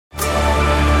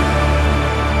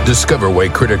Discover why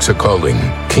critics are calling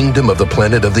Kingdom of the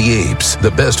Planet of the Apes the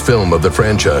best film of the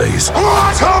franchise.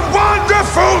 What a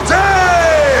wonderful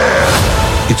day!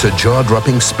 It's a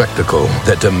jaw-dropping spectacle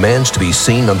that demands to be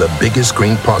seen on the biggest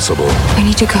screen possible. We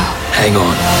need to go. Hang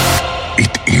on.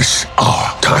 It is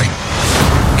our time.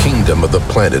 Kingdom of the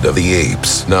Planet of the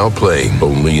Apes. Now playing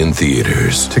only in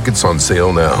theaters. Tickets on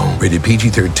sale now. Rated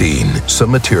PG-13.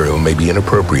 Some material may be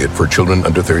inappropriate for children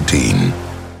under 13.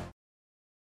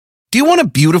 Do you want a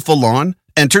beautiful lawn?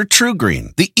 Enter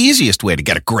TruGreen, the easiest way to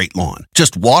get a great lawn.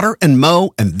 Just water and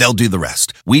mow, and they'll do the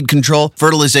rest. Weed control,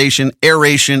 fertilization,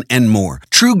 aeration, and more.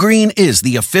 TruGreen is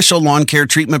the official lawn care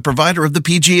treatment provider of the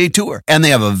PGA Tour, and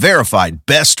they have a verified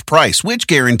best price, which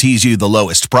guarantees you the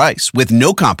lowest price with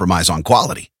no compromise on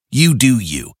quality. You do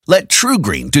you. Let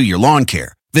TruGreen do your lawn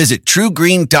care. Visit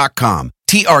TruGreen.com,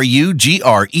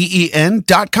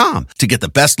 TruGreen.com, to get the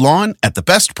best lawn at the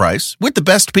best price with the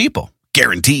best people.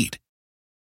 Guaranteed.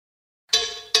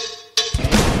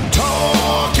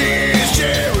 Talk is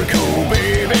Jericho,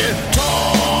 baby.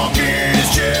 Talk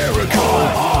is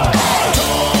Jericho.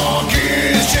 Talk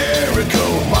is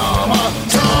Jericho, mama.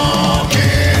 Talk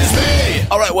is me.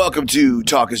 All right, welcome to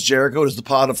Talk is Jericho. It is the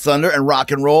pod of thunder and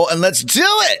rock and roll, and let's do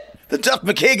it! The Duff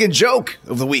McKagan joke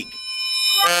of the week.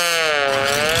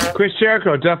 Chris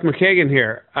Jericho, Duff McKagan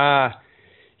here.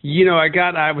 I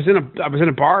was in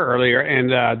a bar earlier,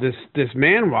 and this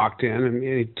man walked in, and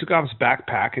he took off his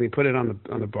backpack and he put it on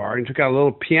the bar, and he took out a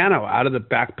little piano out of the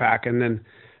backpack, and then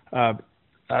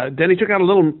he took out a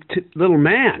little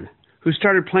man who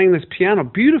started playing this piano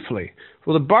beautifully.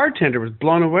 Well, the bartender was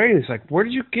blown away, and he's like, "Where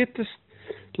did you get this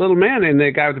little man?" And the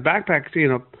guy with the backpack,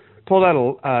 pulled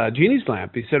out a genie's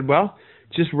lamp. He said, "Well,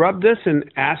 just rub this and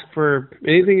ask for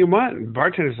anything you want." And the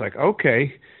bartender's like,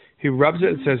 "Okay." He rubs it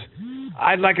and says,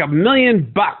 "I'd like $1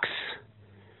 million."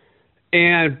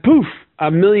 And poof,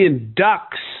 $1 million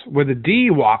ducks with a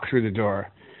D walk through the door.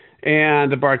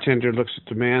 And the bartender looks at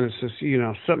the man and says,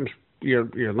 your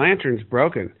lantern's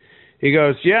broken. He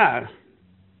goes, "Yeah.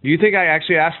 Do you think I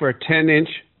actually asked for a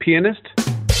 10-inch pianist?"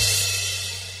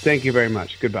 Thank you very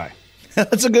much. Goodbye.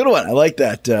 That's a good one. I like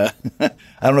that. I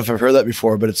don't know if I've heard that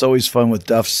before, but it's always fun with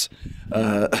Duff's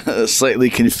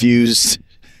slightly confused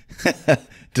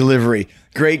delivery.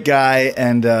 Great guy,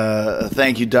 and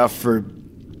thank you, Duff, for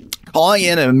calling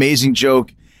in an amazing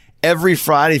joke every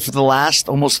Friday for the last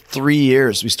almost 3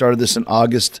 years. We started this in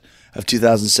August of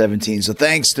 2017. So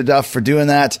thanks to Duff for doing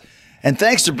that. And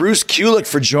thanks to Bruce Kulick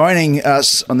for joining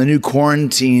us on the new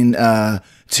Quarantine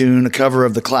tune, a cover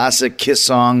of the classic Kiss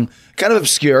song, kind of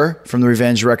obscure, from the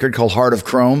Revenge record called Heart of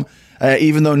Chrome.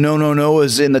 Even though No No No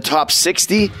is in the top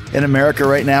 60 in America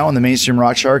right now on the mainstream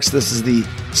rock charts, this is the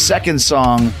second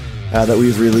song that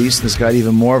we've released. This got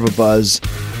even more of a buzz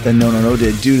than No No No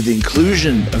did due to the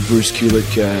inclusion of Bruce Kulick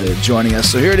joining us.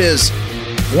 So here it is.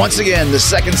 Once again, the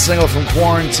second single from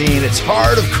Quarantine. It's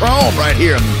Heart of Chrome right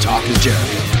here on Talk is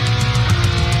Jericho.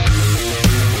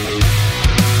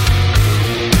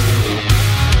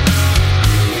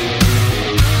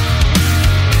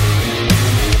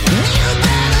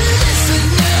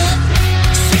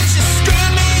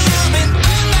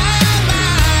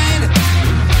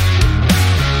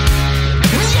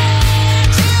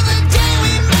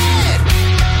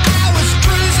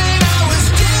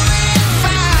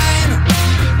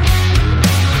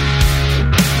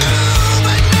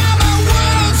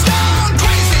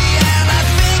 Crazy.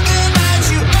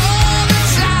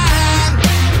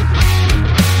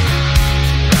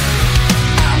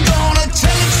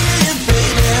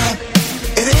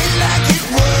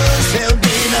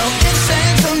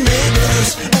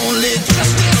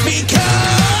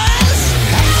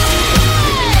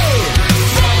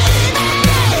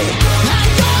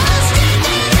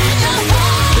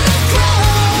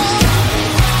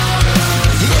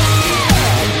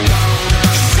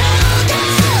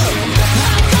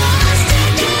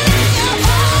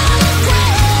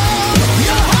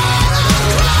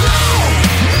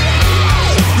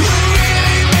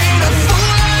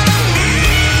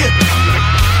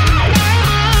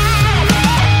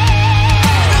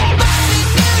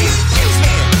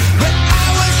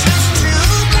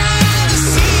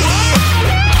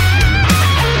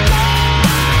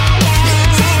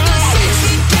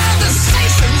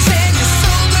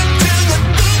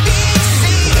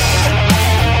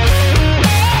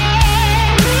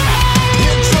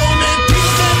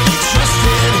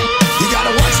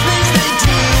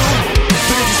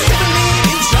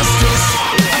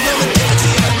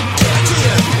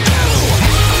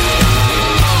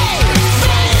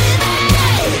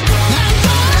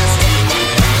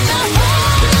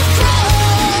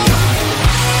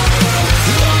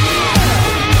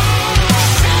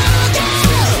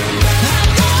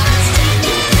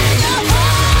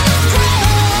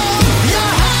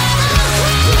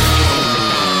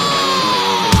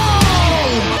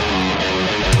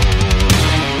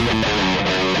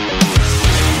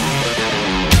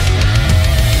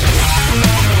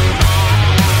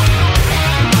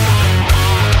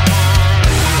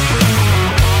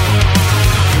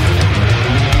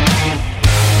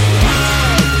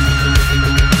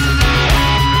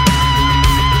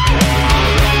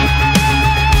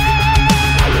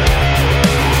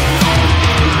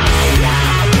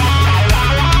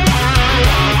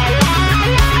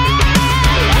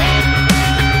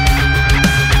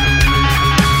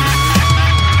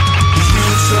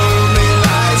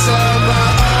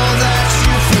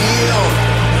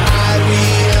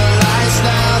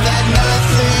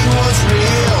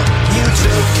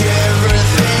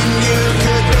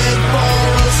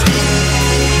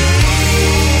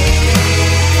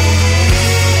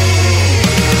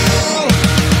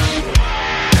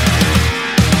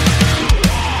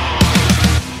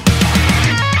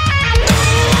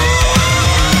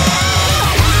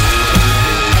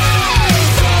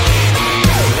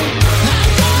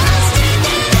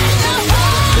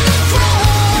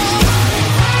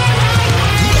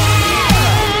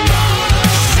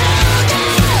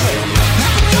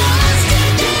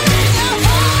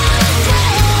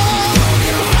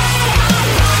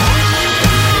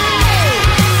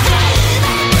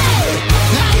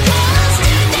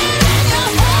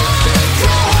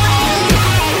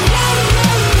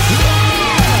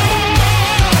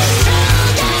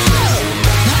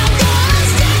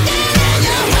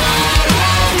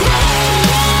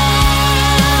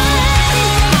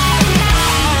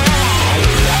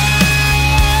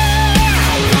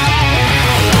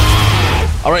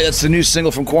 it's the new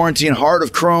single from Quarantine, Heart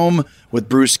of Chrome, with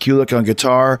Bruce Kulick on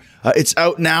guitar. It's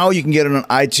out now. You can get it on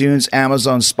iTunes,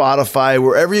 Amazon, Spotify,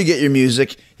 wherever you get your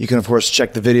music. You can, of course,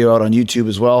 check the video out on YouTube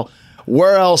as well.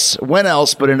 Where else, when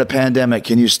else but in a pandemic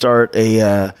can you start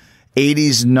a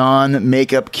 80s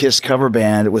non-makeup Kiss cover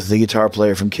band with the guitar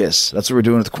player from Kiss? That's what we're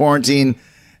doing with Quarantine.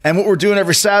 And what we're doing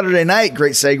every Saturday night,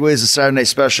 great segue, is the Saturday Night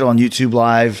Special on YouTube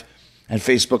Live and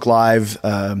Facebook Live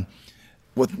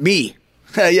with me.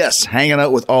 Yes, hanging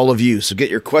out with all of you. So get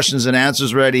your questions and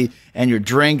answers ready and your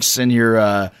drinks and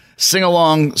your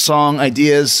sing-along song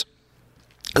ideas,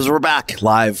 because we're back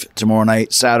live tomorrow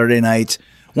night, Saturday night,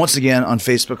 once again on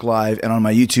Facebook Live and on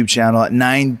my YouTube channel at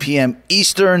 9 p.m.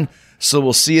 Eastern. So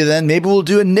we'll see you then. Maybe we'll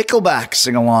do a Nickelback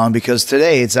sing-along, because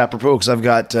today it's apropos because I've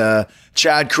got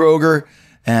Chad Kroeger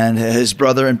and his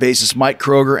brother and bassist Mike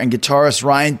Kroeger and guitarist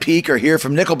Ryan Peake are here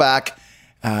from Nickelback.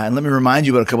 And let me remind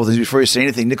you about a couple of things before you say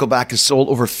anything. Nickelback has sold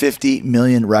over 50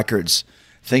 million records.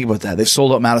 Think about that. They've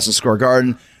sold out Madison Square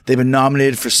Garden. They've been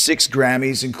nominated for 6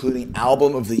 Grammys, including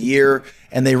Album of the Year,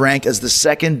 and they rank as the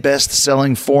second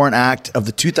best-selling foreign act of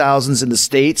the 2000s in the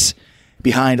States,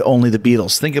 behind only the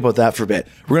Beatles. Think about that for a bit.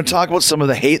 We're going to talk about some of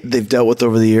the hate that they've dealt with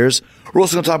over the years. We're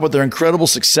also going to talk about their incredible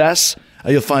success.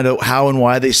 You'll find out how and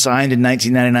why they signed in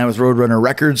 1999 with Roadrunner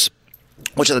Records,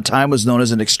 which at the time was known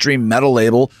as an extreme metal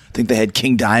label. I think they had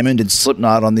King Diamond and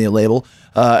Slipknot on the label.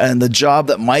 And the job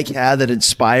that Mike had that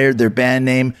inspired their band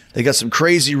name. They got some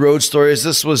crazy road stories.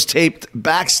 This was taped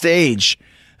backstage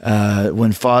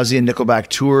when Fozzy and Nickelback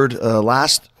toured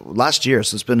last year.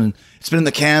 So it's been in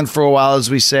the can for a while, as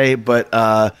we say. But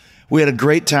we had a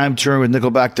great time touring with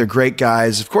Nickelback. They're great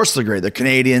guys. Of course they're great. They're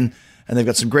Canadian. And they've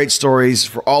got some great stories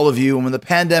for all of you. And when the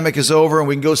pandemic is over and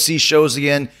we can go see shows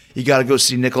again, you got to go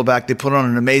see Nickelback. They put on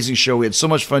an amazing show. We had so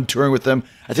much fun touring with them.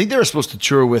 I think they were supposed to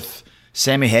tour with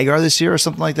Sammy Hagar this year or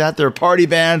something like that. They're a party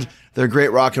band. They're a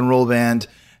great rock and roll band.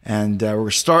 And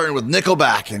we're starting with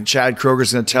Nickelback. And Chad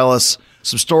Kroeger's going to tell us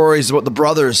some stories about the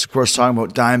brothers, of course, talking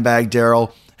about Dimebag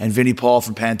Darrell and Vinnie Paul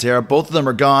from Pantera. Both of them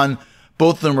are gone.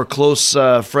 Both of them were close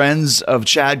friends of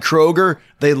Chad Kroeger.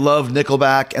 They love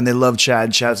Nickelback and they love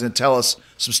Chad. Chad's going to tell us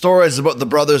some stories about the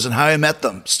brothers and how he met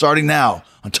them, starting now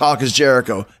on Talk is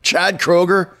Jericho. Chad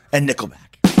Kroeger and Nickelback.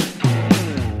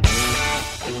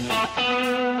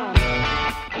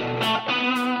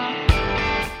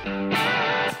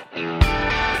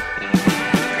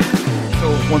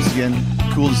 So once again,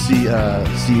 cool to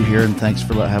see you here, and thanks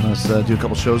for having us do a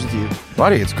couple shows with you.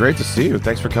 Buddy, it's great to see you.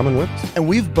 Thanks for coming with us. And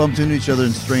we've bumped into each other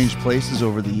in strange places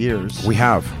over the years. We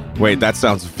have. Wait, that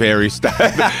sounds very...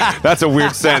 That's a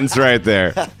weird sentence right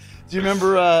there. Do you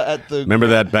remember Remember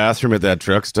that bathroom at that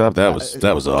truck stop? That was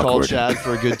awkward. Called Chad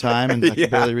for a good time, and I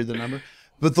could barely read the number.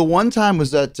 But the one time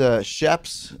was at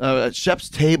Shep's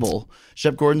table,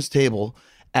 Shep Gordon's table,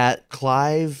 at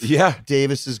Clive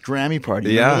Davis's Grammy party.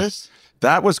 Remember this?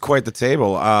 That was quite the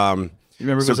table. You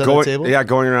remember was at that table? Yeah,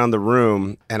 going around the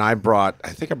room, and I brought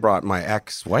my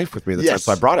ex-wife with me.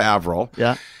 So I brought Avril.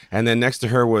 Yeah. And then next to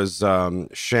her was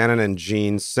Shannon and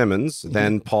Gene Simmons. Mm-hmm.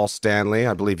 Then Paul Stanley.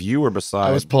 I believe you were beside.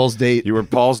 I was Paul's date. You were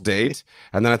Paul's date.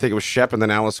 And then I think it was Shep and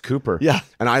then Alice Cooper. Yeah.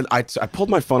 And I pulled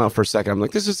my phone out for a second. I'm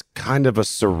like, this is kind of a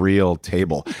surreal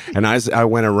table. And as I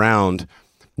went around,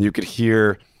 you could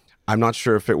hear... I'm not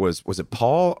sure if it was it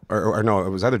Paul or no, it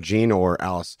was either Gene or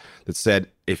Alice that said,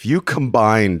 if you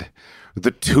combined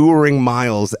the touring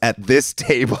miles at this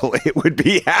table, it would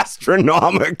be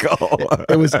astronomical.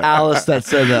 It was Alice that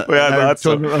said that. Yeah,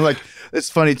 I'm like, it's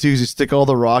funny too, because you stick all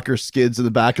the rocker skids in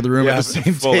the back of the room at the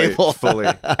same table.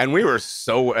 Fully. And we were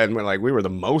we were the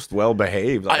most well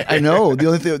behaved. I know. The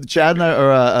only thing, Chad and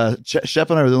I, or Shep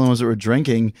and I were the only ones that were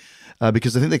drinking.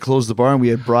 Because I think they closed the bar and we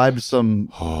had bribed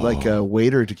some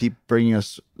waiter to keep bringing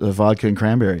us vodka and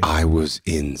cranberry. I was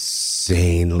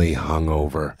insanely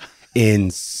hungover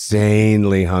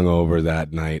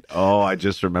that night. Oh, I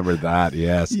just remember that.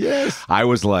 Yes. I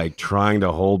was like trying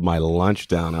to hold my lunch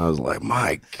down. I was like,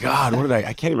 my God,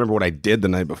 I can't remember what I did the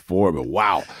night before, but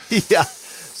wow. Yeah.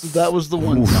 So that was the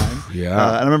one time. Yeah.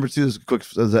 And I remember too, it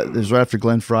was right after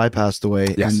Glenn Fry passed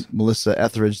away. Yes. And Melissa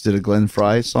Etheridge did a Glenn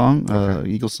Fry song,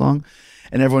 Eagles song.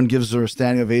 And everyone gives her a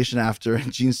standing ovation after.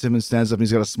 And Gene Simmons stands up and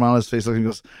he's got a smile on his face. And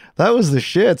goes, that was the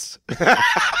shits.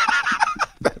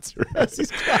 That's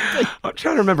right. I'm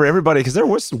trying to remember everybody, because there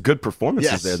was some good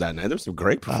performances there that night. There were some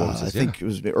great performances. I think it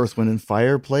was Earth, Wind, and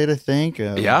Fire played, I think.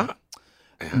 Yeah.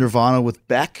 Nirvana with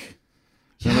Beck.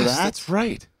 Remember that? That's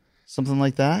right. something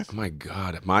like that. Oh my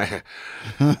God,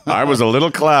 I was a little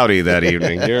cloudy that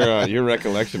evening. Your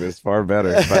recollection is far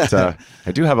better, but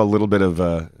I do have a little bit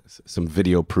of some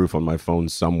video proof on my phone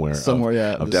somewhere.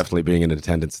 Of definitely being in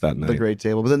attendance that night. The great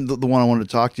table. But then the one I wanted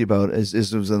to talk to you about is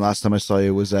was the last time I saw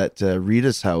you was at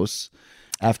Rita's house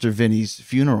after Vinny's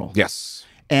funeral. Yes.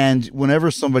 And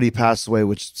whenever somebody passes away,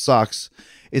 which sucks,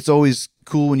 it's always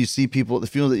cool when you see people at the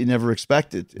funeral that you never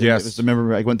expected. Yes. I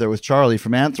remember I went there with Charlie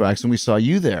from Anthrax, and we saw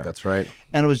you there. That's right.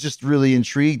 And I was just really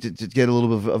intrigued to get a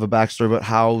little bit of a backstory about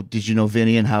how did you know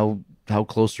Vinny and how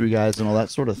close were you guys and all that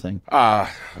sort of thing.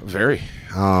 Very.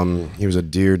 He was a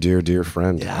dear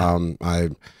friend. Yeah.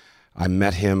 I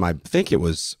met him, I think it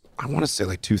was, I want to say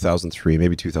like 2003,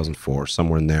 maybe 2004,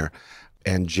 somewhere in there.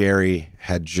 And Jerry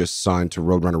had just signed to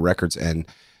Roadrunner Records, and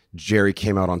Jerry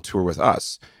came out on tour with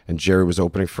us. And Jerry was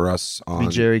opening for us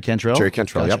on... Jerry Cantrell? Jerry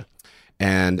Cantrell, Gotcha. yep.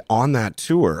 And on that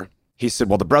tour, he said,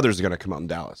 well, the brothers are going to come out in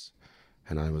Dallas.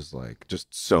 And I was like, just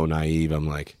so naive. I'm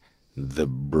like, the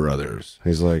brothers?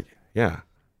 He's like, yeah,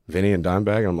 Vinny and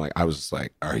Dimebag. I'm like, I was just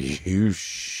like, are you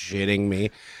shitting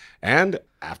me? And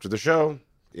after the show,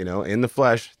 you know, in the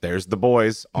flesh, there's the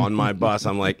boys on my bus.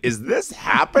 I'm like, is this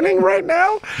happening right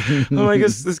now? I'm like,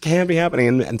 this can't be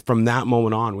happening. And from that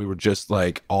moment on, we were just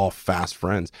like all fast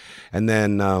friends. And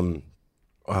then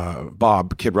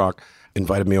Bob, Kid Rock,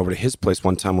 invited me over to his place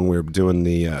one time when we were doing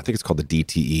the, I think it's called the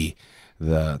DTE.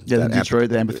 The Detroit,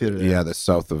 the amphitheater. Yeah, the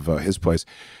south of his place.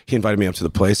 He invited me up to the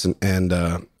place, and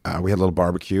we had a little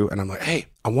barbecue. And I'm like, hey,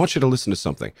 I want you to listen to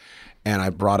something. And I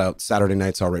brought out Saturday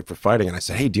Night's All Right for Fighting, and I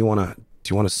said, hey, do you want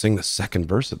to sing the second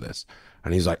verse of this?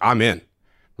 And he's like, I'm in. I'm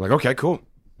like, okay, cool.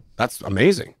 That's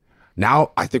amazing.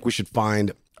 Now I think we should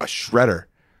find a shredder,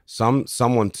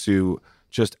 someone to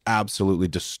just absolutely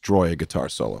destroy a guitar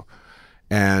solo.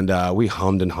 And we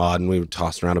hummed and hawed, and we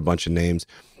tossed around a bunch of names.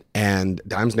 And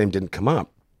Dime's name didn't come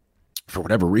up for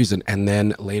whatever reason. And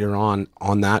then later on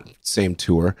that same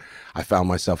tour, I found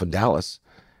myself in Dallas,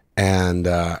 and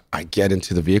I get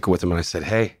into the vehicle with him, and I said,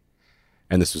 hey,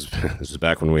 and this was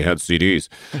back when we had CDs.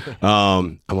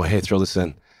 I'm like, hey, throw this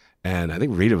in. And I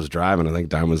think Rita was driving. I think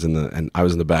Dime was and I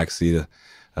was in the back seat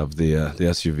of the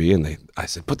SUV, and I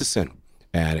said, put this in.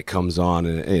 And it comes on,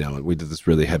 and you know, we did this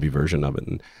really heavy version of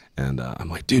it, and I'm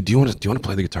like, dude, do you want to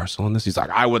play the guitar solo on this? He's like,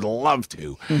 I would love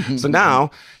to. So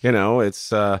now, you know,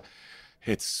 it's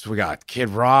we got Kid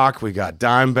Rock, we got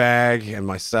Dimebag, and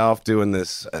myself doing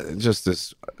this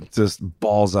just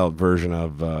balls out version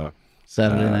of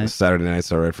Saturday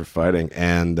Night's All Right for Fighting,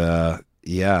 and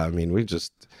yeah, I mean, we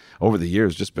just over the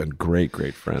years just been great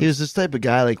friends. He was this type of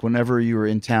guy, like whenever you were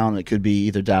in town, it could be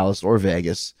either Dallas or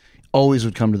Vegas, always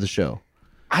would come to the show.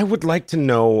 I would like to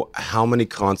know how many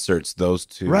concerts those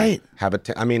two have.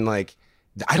 I mean, like,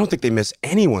 I don't think they miss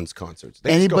anyone's concerts.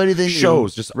 Anybody they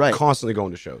shows, just constantly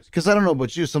going to shows. Because I don't know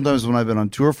about you. Sometimes when I've been on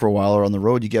tour for a while or on the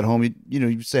road, you get home,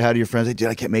 you say hi to your friends. Hey, dude,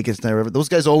 I can't make it tonight. Those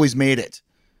guys always made it.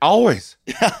 Always.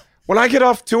 Yeah. When I get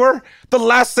off tour, the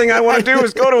last thing I want to do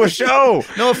is go to a show.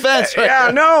 No offense. Right? Yeah,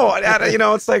 no. You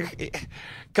know, it's like,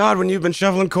 God, when you've been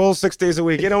shoveling coal 6 days a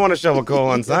week, you don't want to shovel coal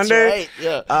on Sunday. That's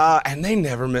right, yeah. And they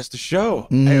never missed a show.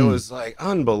 It was like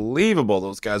unbelievable.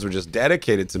 Those guys were just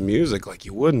dedicated to music like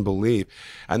you wouldn't believe.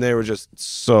 And they were just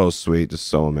so sweet, just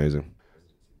so amazing.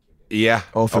 Yeah.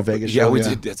 Oh, for Vegas yeah, show, we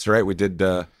did. That's right. We did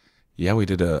a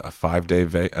 5-day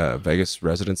Vegas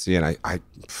residency, and I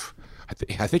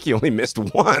think he only missed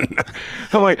one.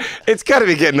 I'm like, it's got to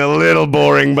be getting a little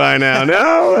boring by now.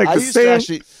 No, like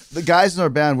the guys in our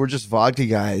band were just vodka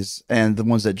guys and the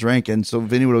ones that drink. And so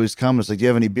Vinny would always come and it's like, do you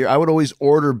have any beer? I would always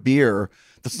order beer.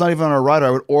 That's not even on our rider. I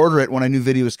would order it when I knew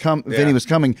Vinny was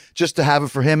coming just to have it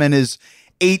for him and his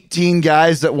 18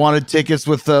 guys that wanted tickets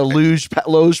with Loge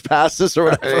passes or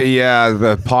whatever. Yeah,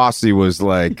 the posse was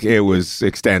like, it was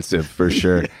extensive for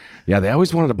sure. Yeah, they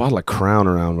always wanted a bottle of Crown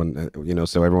around when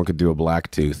so everyone could do a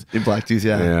black tooth. Black tooth,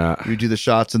 yeah. Yeah. You do the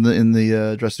shots in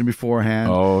the dressing room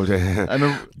beforehand. Oh, I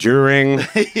remember during,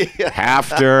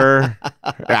 after,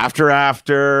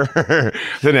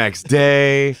 the next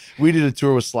day. We did a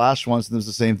tour with Slash once, and it was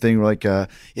the same thing. We're like,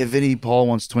 Vinny Paul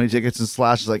wants 20 tickets, and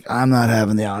Slash is like, I'm not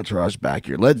having the entourage back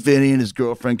here. Let Vinny and his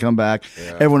girlfriend come back.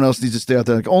 Yeah. Everyone else needs to stay out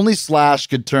there. Like, only Slash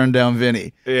could turn down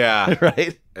Vinny. Yeah.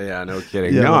 Right? Yeah, no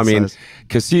kidding. Yeah, no, I mean,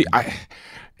 because he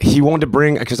wanted to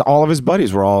bring, because all of his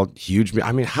buddies were all huge.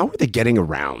 I mean, how are they getting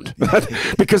around?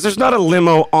 Because there's not a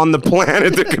limo on the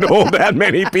planet that could hold that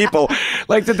many people.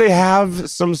 Like, did they have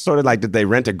some sort of, did they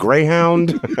rent a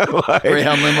Greyhound?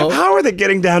 Greyhound limo? How are they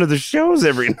getting down to the shows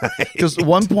every night? Because at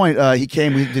one point, he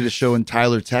came, we did a show in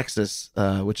Tyler, Texas,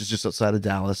 which is just outside of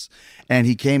Dallas. And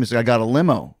he came and said, I got a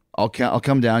limo. I'll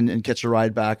come down and catch a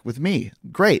ride back with me.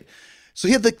 Great. So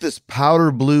he had like this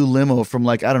powder blue limo from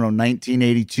like, I don't know,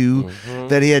 1982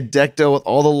 that he had decked out with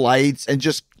all the lights and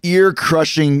just ear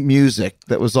crushing music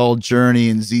that was all Journey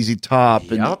and ZZ Top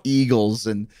and the Eagles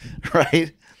and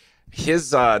right.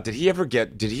 His did he ever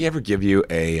give you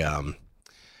a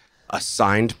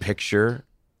signed picture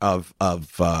of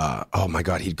oh my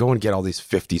God, he'd go and get all these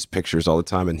 50s pictures all the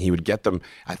time, and he would get them.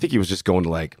 I think he was just going to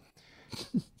like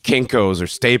Kinko's or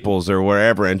Staples or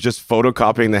wherever and just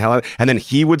photocopying the hell out of it. And then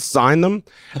he would sign them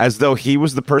as though he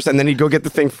was the person. And then he'd go get the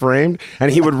thing framed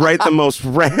and he would write the most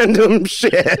random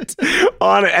shit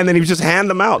on it. And then he would just hand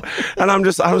them out. And I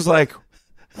was like,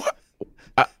 what?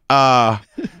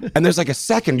 And there's like a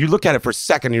second, you look at it for a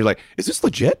second and you're like, is this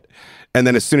legit? And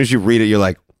then as soon as you read it, you're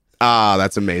like,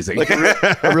 that's amazing. Like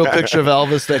a real picture of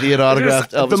Elvis that he had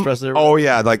autographed, Elvis Presley. Oh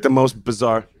yeah, like the most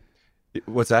bizarre.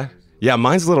 What's that? Yeah,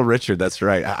 mine's Little Richard. That's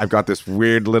right. I've got this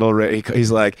weird little. He's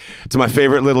like, to my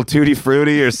favorite little Tutti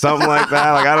Frutti or something like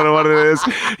that. Like I don't know what it is,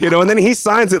 And then he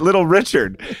signs it Little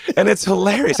Richard, and it's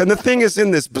hilarious. And the thing is in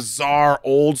this bizarre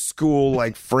old school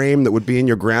like frame that would be in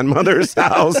your grandmother's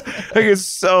house. Like it's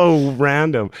so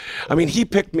random. I mean, he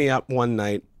picked me up one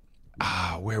night.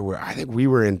 I think we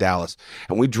were in Dallas,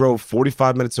 and we drove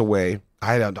 45 minutes away.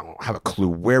 I don't have a clue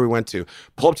where we went to.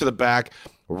 Pull up to the back,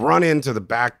 run into the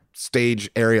back stage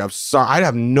area of I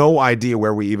have no idea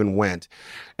where we even went,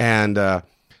 and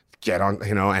get on,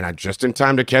 and I just in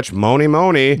time to catch Moni,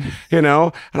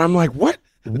 and I'm like, what?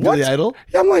 Billy Idol?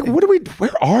 Yeah, I'm like,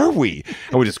 where are we?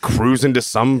 And we just cruise into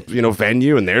some,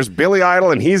 venue, and there's Billy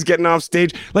Idol, and he's getting off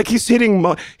stage. Like he's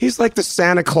he's like the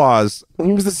Santa Claus.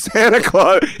 He was the Santa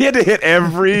Claus. He had to hit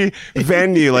every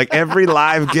venue, like every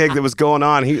live gig that was going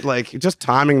on. He like just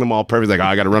timing them all perfect. Like,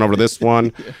 I got to run over to this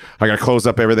one. I got to close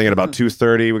up everything at about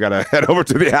 2:30. We got to head over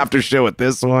to the after show at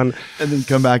this one. And then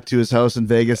come back to his house in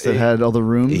Vegas that had all the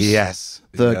rooms. Yes.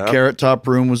 The Carrot Top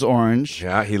room was orange.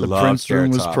 Yeah, he loved the Prince Carrot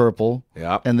room was Top. Purple.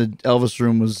 Yeah. And the Elvis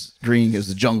room was green as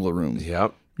the Jungle room.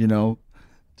 Yep.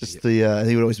 Just he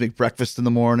would always make breakfast in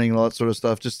the morning and all that sort of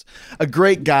stuff. Just a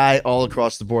great guy all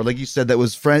across the board. Like you said, that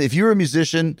was friend. If you were a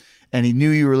musician and he knew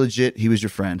you were legit, he was your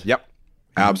friend. Yep.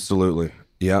 Absolutely.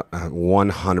 Yeah.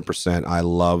 100%. I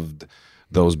loved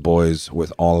those boys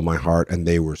with all of my heart, and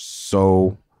they were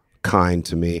so kind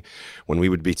to me when we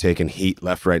would be taking heat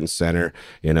left, right, and center.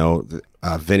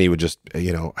 Vinny would just,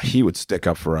 he would stick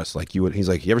up for us. Like he's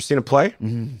like, you ever seen a play?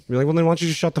 Mm-hmm. You're like, well, then why don't you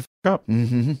just shut the fuck up?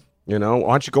 Mm-hmm. Why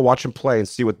don't you go watch them play and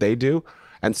see what they do,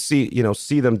 and see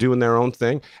them doing their own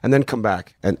thing, and then come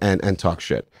back and talk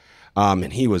shit.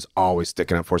 And he was always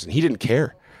sticking up for us, and he didn't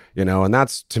care, and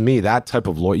that's, to me, that type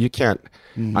of loyalty. You can't,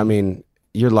 I mean,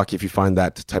 you're lucky if you find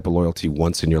that type of loyalty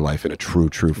once in your life in a true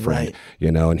friend,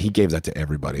 and he gave that to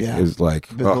everybody. Yeah. It was like,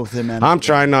 both him and I'm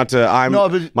trying not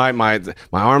to, my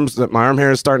arm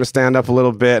hair is starting to stand up a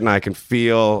little bit, and I can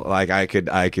feel like I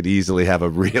could easily have a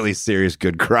really serious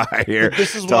good cry here. But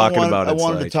this is talking what about I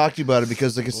wanted to talk to you about it,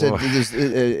 because like I said,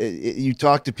 you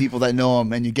talk to people that know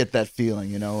him and you get that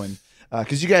feeling, and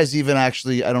because you guys even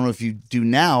actually, I don't know if you do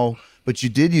now, but you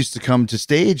did used to come to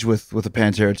stage with a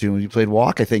Pantera tune when you played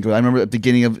Walk. I think I remember at the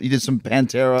beginning of, you did some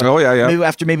Pantera. Oh yeah.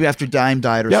 Maybe after Dime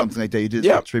died or something like that. You did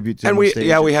a tribute to him.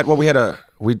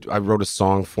 And I wrote a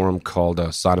song for him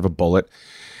called "Side of a Bullet,"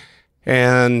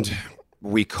 and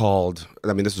we called.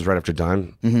 I mean, this was right after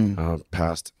Dime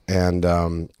passed,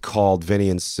 and called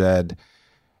Vinny and said,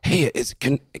 hey,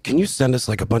 can you send us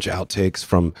like a bunch of outtakes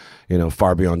from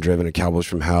Far Beyond Driven and Cowboys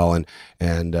from Hell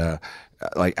and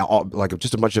like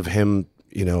just a bunch of him,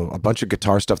 a bunch of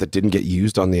guitar stuff that didn't get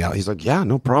used on the album. He's like, yeah,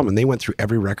 no problem. And they went through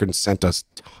every record and sent us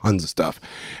tons of stuff,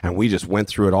 and we just went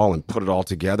through it all and put it all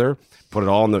together, put it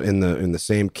all in the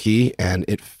same key, and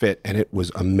it fit, and it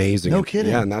was amazing. No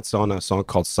kidding. Yeah, and that's on a song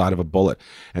called "Side of a Bullet."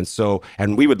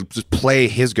 And we would just play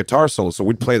his guitar solo. So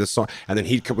we'd play the song, and then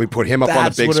we put him up on the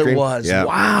big screen. That's what it was. Yeah.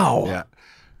 Wow. Yeah.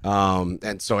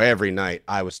 And so every night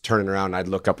I was turning around and I'd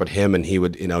look up at him, and he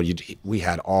would, we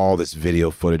had all this video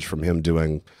footage from him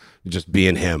doing, just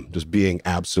being him, just being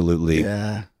absolutely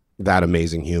that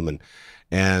amazing human.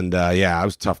 And it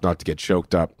was tough not to get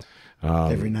choked up.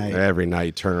 Every night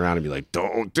you turn around and be like,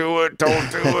 don't do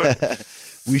it.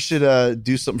 We should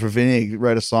do something for Vinny,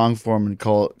 write a song for him and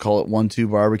call it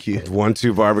 1-2 Barbecue.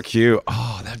 1-2 Barbecue.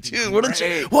 Oh, that dude, what a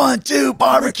 1-2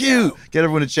 Barbecue. Get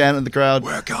everyone to chant in the crowd.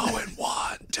 We're going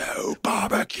 1-2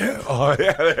 Barbecue. Oh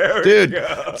yeah, dude,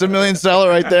 it's $1 million seller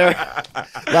right there.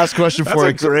 Last question for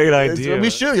you. That's a great idea.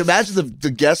 We should imagine the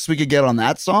guests we could get on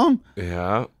that song.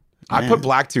 Yeah, I put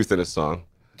Blacktooth in a song.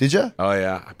 Did you? Oh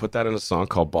yeah, I put that in a song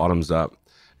called "Bottoms Up."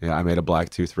 Yeah, I made a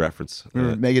Blacktooth reference.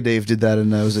 Mega Dave did that,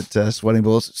 and I was at Sweating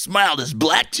Bullets. Smiled his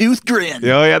Blacktooth grin.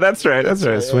 Oh yeah, that's right.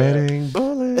 Sweating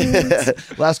Bullets.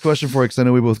 Last question for you, because I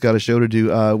know we both got a show to do.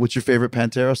 What's your favorite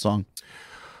Pantera song?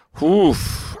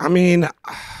 Oof. I mean,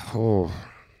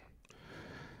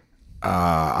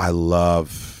 I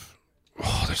love.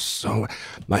 There's so.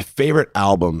 My favorite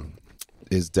album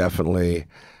is definitely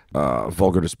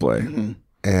Vulgar Display,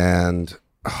 and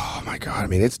oh my god, I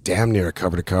mean, it's damn near a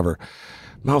cover to cover.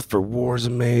 Mouth for War is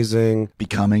amazing.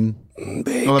 Becoming. New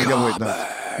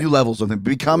Levels, I think.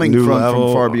 Becoming New from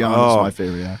Level. Far Beyond is my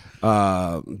favorite.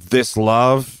 Yeah. This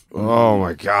Love. Oh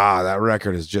my god, that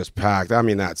record is just packed. I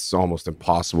mean, that's almost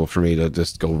impossible for me to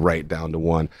just go right down to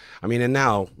one. I mean, and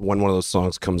now when one of those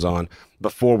songs comes on,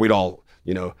 before we'd all,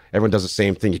 everyone does the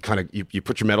same thing. You kind of you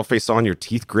put your metal face on, your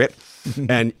teeth grit,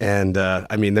 and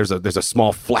I mean, there's a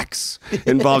small flex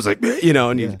involves, like,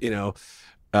 and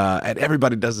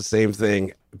everybody does the same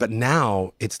thing. But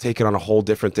now it's taken on a whole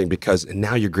different thing, because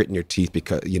now you're gritting your teeth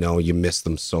because you miss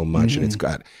them so much, and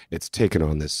it's taken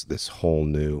on this whole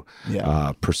new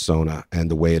persona, and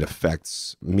the way it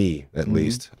affects me at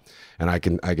least. And I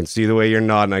can see the way you're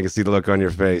nodding. I can see the look on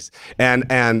your face. And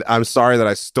I'm sorry that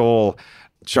I stole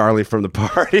Charlie from the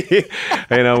party.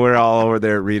 We're all over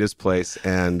there at Rita's place,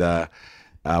 and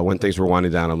when things were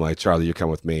winding down, I'm like, Charlie, you come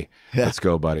with me. Let's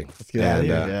go, buddy. Let's get out of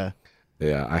here.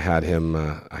 Yeah, I had him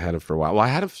for a while. Well, I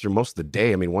had him for most of the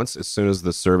day. I mean, as soon as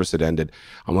the service had ended,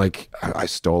 I'm like, I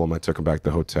stole him. I took him back to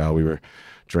the hotel. We were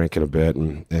drinking a bit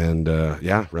and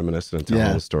reminiscing and telling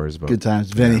all the stories about good times.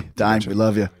 Vinny, Dime, we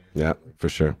love you. Yeah, for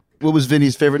sure. What was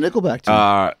Vinny's favorite Nickelback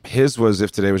tune? His was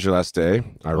If Today Was Your Last Day,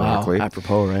 ironically. Wow,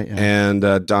 apropos, right? Yeah.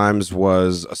 And Dime's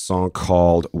was a song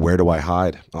called Where Do I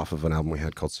Hide, off of an album we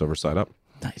had called Silver Side Up.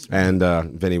 Nice, man.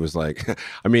 And Vinny was like,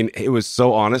 I mean, it was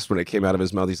so honest when it came out of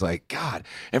his mouth. He's like, God,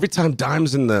 every time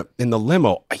Dime's in the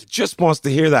limo, he just wants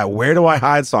to hear that Where Do I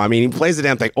Hide song. I mean, he plays the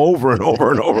damn thing over and over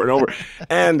and over and over.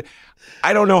 And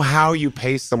I don't know how you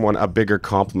pay someone a bigger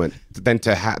compliment than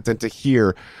to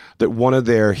hear that one of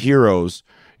their heroes,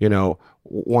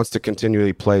 wants to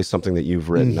continually play something that you've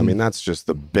written. I mean, that's just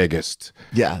the biggest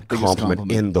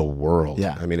compliment in the world.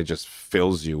 Yeah. I mean, it just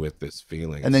fills you with this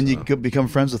feeling. And then you could become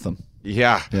friends with them.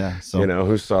 Yeah. Yeah. So.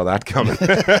 Who saw that coming?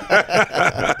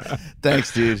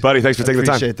 Thanks, dude. Buddy, thanks for taking the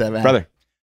time. Appreciate that, man. Brother.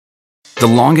 The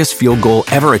longest field goal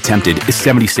ever attempted is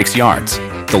 76 yards.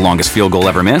 The longest field goal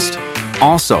ever missed?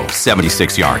 Also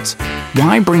 76 yards.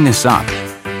 Why bring this up?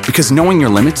 Because knowing your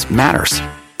limits matters,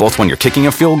 both when you're kicking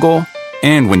a field goal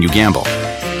and when you gamble.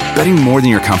 Betting more than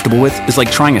you're comfortable with is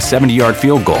like trying a 70-yard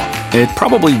field goal. It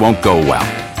probably won't go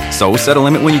well. So set a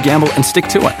limit when you gamble and stick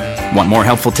to it. Want more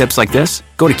helpful tips like this?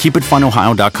 Go to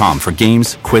keepitfunohio.com for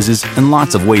games, quizzes, and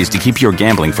lots of ways to keep your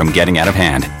gambling from getting out of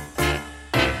hand.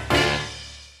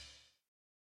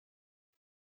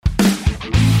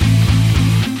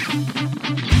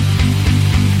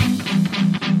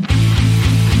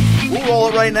 We'll roll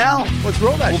it right now. Let's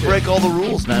roll that We'll shit. break all the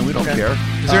rules, man. We don't care.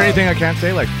 Is there anything I can't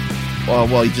say? Like,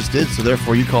 Well, you just did, so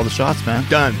therefore you call the shots, man.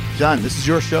 done. Done. This is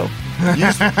your show.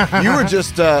 You were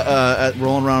just at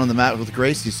rolling around on the mat with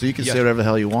Gracie, so you can Yes. say whatever the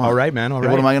hell you want. All right, man. All Hey,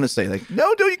 right. what am I going to say? Like,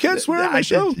 no, you can't swear on my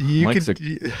show. You Mike's could.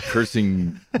 a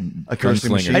cursing cursing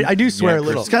gunslinger. machine. I do swear a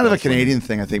little. It's kind of a Canadian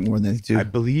thing, I think, more than anything. I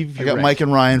believe I you're got right. Mike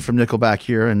and Ryan from Nickelback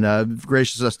here, and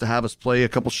gracious us to have us play a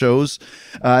couple shows.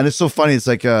 And it's so funny. It's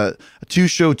like a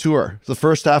 2-show tour. The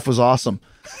first half was awesome.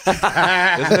 Isn't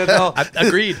it though?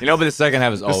 Agreed. But the second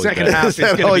half is The always second better. half is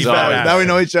going to Always be bad. badass. Now we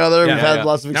know each other. Yeah, We've had yeah.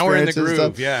 lots of Now we're in the experiences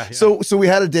and groove. stuff. Yeah. So we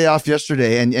had a day off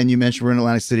yesterday, and you mentioned we're in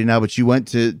Atlantic City now, but you went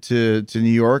to New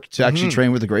York to actually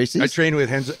train with the Gracies. I trained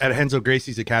with at Henzo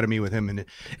Gracie's Academy with him, and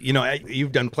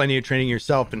you've done plenty of training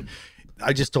yourself. And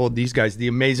I just told these guys the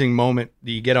amazing moment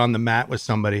that you get on the mat with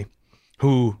somebody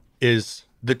who is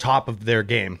the top of their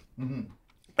game,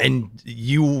 and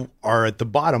you are at the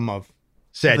bottom of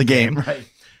said the game, right?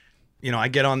 I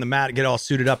get on the mat, get all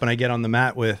suited up, and I get on the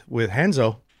mat with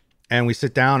Henzo, and we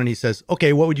sit down, and he says,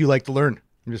 "Okay, what would you like to learn?"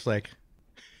 I'm just like,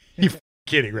 "You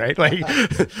kidding, right?" Like,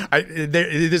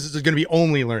 this is going to be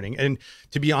only learning. And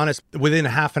to be honest, within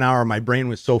half an hour, my brain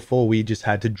was so full, we just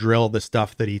had to drill the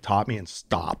stuff that he taught me and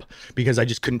stop, because I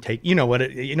just couldn't take.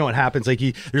 What happens? Like,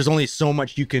 there's only so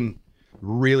much you can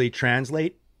really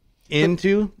translate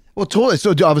into. Well, totally. So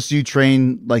obviously you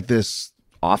train like this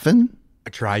often. I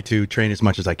try to train as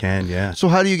much as I can. Yeah. So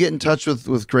how do you get in touch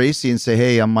with Gracie and say,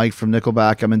 "Hey, I'm Mike from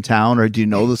Nickelback. I'm in town," or do you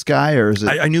know this guy, or is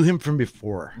it? I knew him from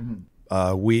before.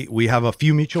 We have a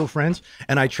few mutual friends,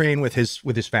 and I train with his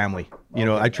family.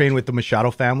 I train with the Machado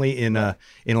family in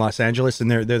Los Angeles, and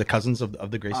they're the cousins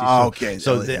of the Gracies. Oh, okay.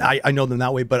 So I know them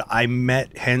that way. But I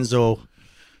met Henzo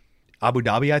Abu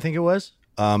Dhabi, I think it was,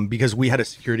 because we had a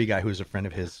security guy who was a friend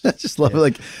of his. I just love it.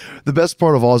 Like the best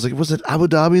part of all is like, was it Abu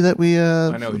Dhabi that we?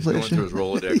 I know he's going through his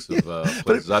Rolodex of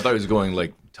places. I thought he was going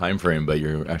like time frame, but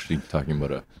you're actually talking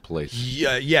about a place.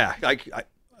 Yeah.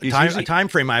 A time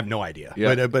frame, I have no idea.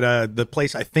 Yeah. But the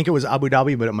place, I think it was Abu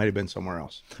Dhabi, but it might have been somewhere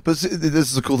else. But see,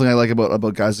 this is a cool thing I like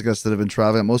about guys like us that have been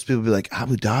traveling. Most people be like,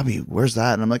 Abu Dhabi, where's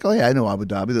that? And I'm like, oh yeah, I know Abu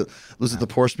Dhabi. Was it the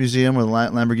Porsche Museum or the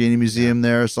Lamborghini Museum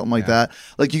there or something like that?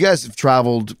 Like you guys have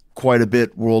traveled quite a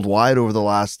bit worldwide over the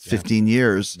last 15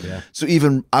 years. Yeah. So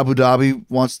even Abu Dhabi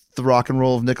wants the rock and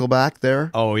roll of Nickelback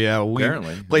there. Oh yeah, we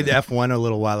Apparently. played the F1 a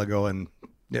little while ago, and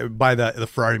by the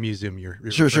Ferrari Museum. You're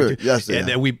Sure. referring to. Yes, And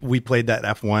yeah. we played that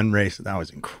F1 race. That was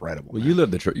incredible. Well, you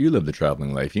live the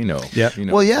traveling life, you know. Yeah. You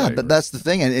know, Well, yeah, right? but that's the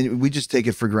thing, and we just take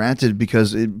it for granted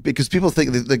because people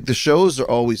think that, like the shows are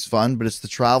always fun, but it's the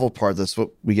travel part that's what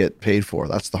we get paid for.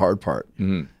 That's the hard part.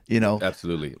 Mm-hmm. You know,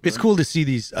 Absolutely. It's cool to see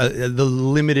these the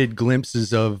limited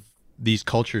glimpses of these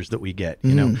cultures that we get.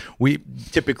 You know, we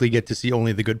typically get to see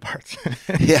only the good parts.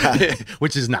 Yeah.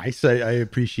 Which is nice. I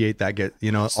appreciate that.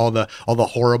 All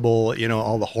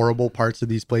the horrible parts of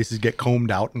these places get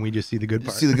combed out, and we just see the good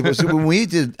parts. So when we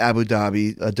did Abu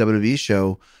Dhabi, a WWE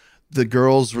show, the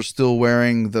girls were still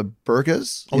wearing the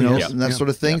burqas, and that sort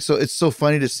of thing. So it's so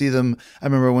funny to see them. I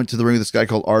remember I went to the ring with this guy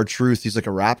called R-Truth. He's like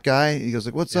a rap guy. He goes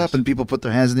like, "What's up?" And people put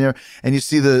their hands in the air, and you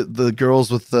see the girls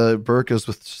with the burqas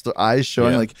with just their eyes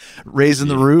showing, like raising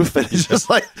the roof, and it's just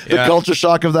like the culture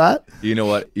shock of that. You know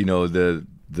what? You know, the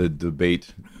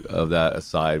debate of that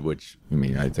aside, which I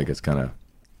mean, I think it's kind of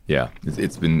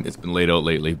it's been laid out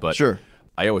lately, but Sure.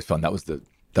 I always found that was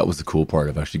the cool part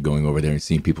of actually going over there and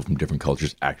seeing people from different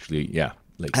cultures actually,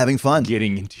 like Having fun.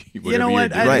 getting into whatever You know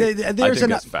what? you're doing. I think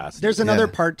that's fascinating. There's another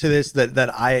part to this that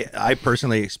I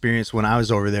personally experienced when I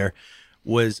was over there.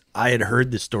 Was I had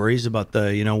heard the stories about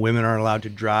the women aren't allowed to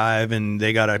drive and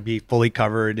they gotta be fully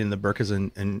covered in the burqas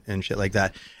and shit like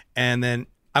that. And then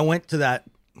I went to that.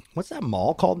 What's that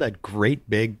mall called? That great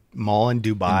big mall in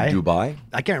Dubai. In Dubai?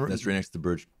 I can't remember. That's right next to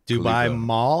Burj Dubai Khalifa.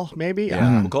 Mall, maybe.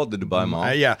 Yeah, we'll call it the Dubai Mall.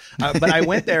 But I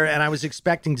went there and I was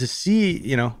expecting to see,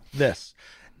 this.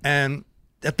 And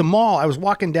at the mall, I was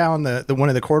walking down the one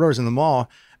of the corridors in the mall,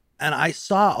 and I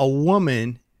saw a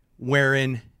woman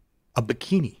wearing a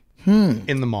bikini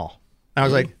in the mall. And I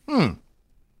was like,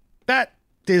 that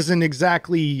isn't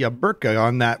exactly a burqa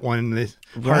on that one. There's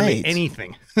hardly Right.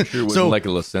 anything. Sure, wasn't like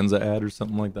a La Senza ad or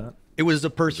something like that. It was a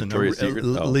person, Victoria's Secret?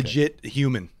 Oh, okay. legit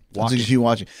human. Walking. You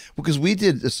watching because we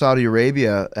did Saudi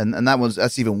Arabia, and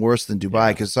that's even worse than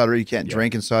Dubai because Saudi Arabia, you can't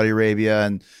drink in Saudi Arabia,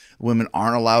 and women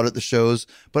aren't allowed at the shows.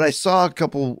 But I saw a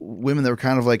couple women that were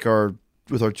kind of like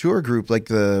with our tour group, like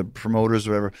the promoters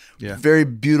or whatever. Yeah. Very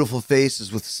beautiful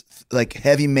faces with like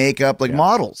heavy makeup, like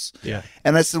models. Yeah.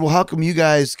 And I said, well, how come you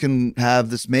guys can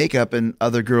have this makeup and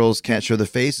other girls can't show their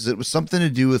faces? It was something to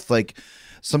do with like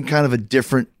some kind of a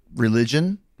different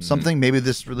religion. Something maybe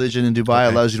this religion in Dubai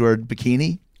allows you to wear a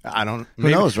bikini. I don't. Who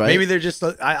knows, right? Maybe they're just.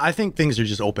 I think things are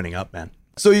just opening up, man.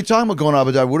 So you're talking about going to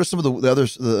Abu Dhabi. What are some of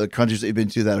the countries that you've been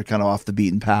to that are kind of off the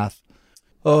beaten path?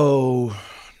 Oh,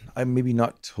 I'm maybe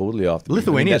not totally off the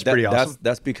Lithuania is pretty that's, awesome.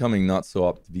 That's becoming not so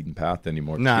off the beaten path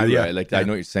anymore. Nah, too, yeah, right? Like yeah. I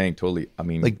know what you're saying totally. I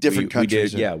mean, Like different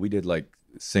countries, We did like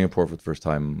Singapore for the first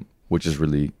time, which is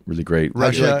really, really great.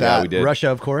 Russia, like that. we did Russia,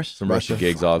 of course. some Russian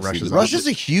gigs, obviously. Russia's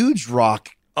a huge rock.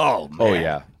 Oh, man. Oh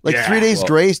yeah. Like 3 Days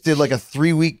Grace did like a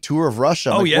 3-week tour of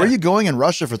Russia. I'm like, yeah. where are you going in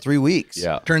Russia for 3 weeks?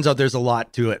 Yeah. Turns out there's a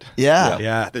lot to it. Yeah.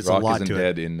 Yeah, there's Rock a lot isn't to it.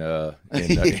 dead in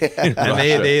And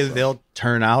Russia. they'll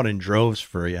turn out in droves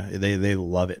for you. They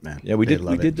love it, man. Yeah, we They did.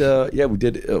 love We it.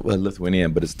 did Lithuania,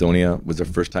 but Estonia was our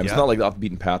first time. It's Yeah. not like the off the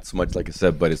beaten path so much, like I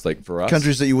said, but it's like for us,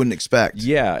 Countries that you wouldn't expect.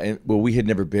 Yeah, and well, we had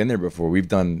never been there before. We've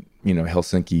done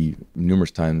Helsinki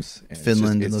numerous times, and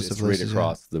Finland and it's those just, places, right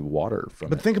across the water from.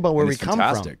 But it. think about where And we it's come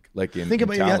fantastic. from. Like in think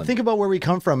about Tallinn. think about where we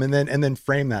come from, and then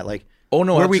frame that like. Oh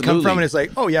no, where we come absolutely. from, and it's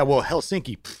like, oh yeah, well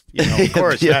Helsinki, of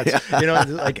course, Yeah. that's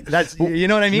like that's what I mean. No, You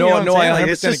know what no, I'm I saying? Like, 100%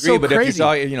 it's just agree. so But crazy.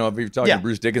 if you're talking Yeah. to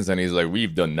Bruce Dickinson, he's like,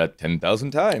 we've done that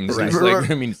 10,000 times. Right. It's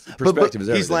like, I mean, perspective is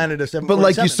everything. He's landed a 747. But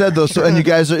like you said though, so and you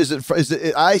guys are is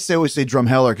it I always say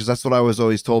Drumheller because that's what I was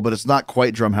always told, but it's not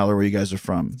quite Drumheller where you guys are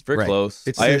from. Very Right. close.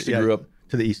 It's I the- actually yeah, grew up.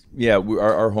 to the east. Yeah,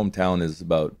 our hometown is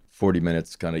about 40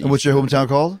 minutes, kind of. And what's your hometown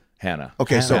called? Hannah.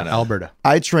 Okay, so Hannah. Alberta.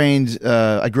 I trained.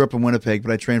 I grew up in Winnipeg,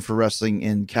 but I trained for wrestling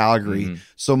in Calgary. Mm-hmm.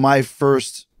 So my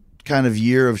first kind of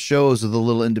year of shows of the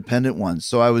little independent ones.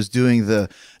 So I was doing the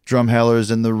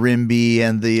Drumhellers and the Rimby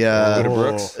and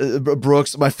the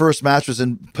Brooks. My first match was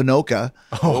in Ponoka.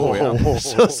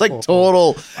 So it's like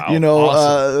total,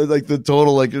 like the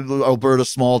total like Alberta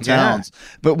small towns.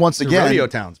 But once again, rodeo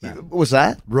towns, man. What's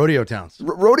that? Rodeo towns.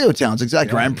 Rodeo towns,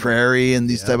 exactly. Grand Prairie and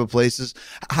these type of places.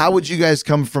 How would you guys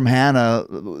come from Hannah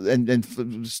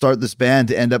and start this band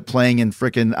to end up playing in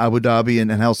frickin' Abu Dhabi and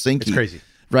Helsinki? It's crazy,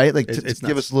 right? Like, it's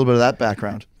give us a little bit of that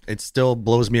background. It still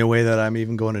blows me away that I'm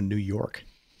even going to New York.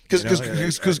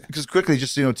 Because quickly,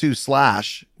 just too,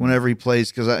 Slash, whenever he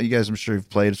plays, because you guys, I'm sure you've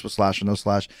played with Slash or no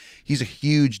Slash, he's a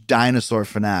huge dinosaur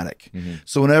fanatic.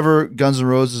 So whenever Guns N'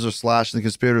 Roses or Slash and the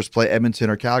Conspirators play Edmonton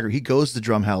or Calgary, he goes to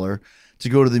Drumheller to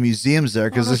go to the museums there,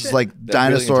 because this is like that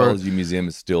dinosaur. Paleontology museum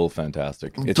is still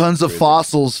fantastic. It's tons of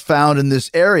fossils found in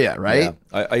this area, right?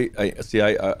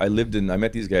 Yeah. I lived in. I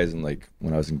met these guys in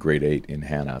when I was in grade 8 in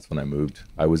Hannah. That's when I moved.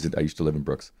 I used to live in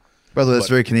Brooks. By the way, that's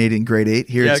very Canadian. Grade 8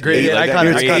 here. Yeah, it's grade 8. I got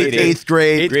it. Eighth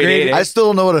grade. I still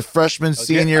don't know what a freshman,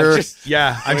 senior.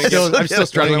 I'm still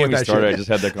struggling with that shit. I just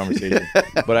had that conversation.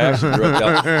 But I actually grew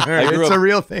up down. It's a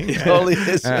real thing. It totally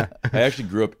is. I actually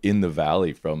grew up in the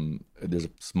valley. There's a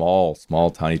small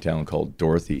tiny town called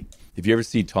Dorothy. If you ever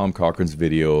see Tom Cochran's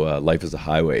video, Life is a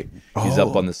Highway, he's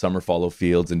up on the summer fallow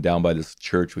fields and down by this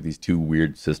church with these two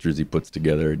weird sisters he puts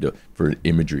together for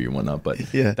imagery and whatnot. But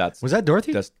was that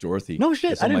Dorothy? That's Dorothy. No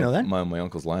shit, I didn't know that. My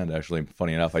uncle's land, actually.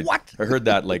 Funny enough, I heard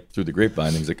that through the grapevine.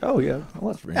 And he was like, "Oh yeah,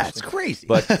 well, that's very That's crazy."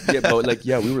 But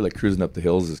we were cruising up the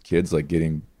hills as kids,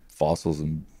 getting fossils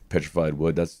and petrified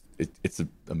wood. It's an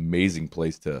amazing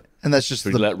place to, and that's just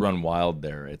let run wild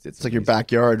there. It's like your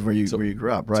backyard where you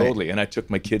grew up, right? Totally. And I took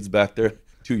my kids back there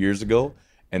 2 years ago,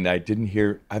 and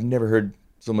I've never heard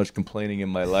so much complaining in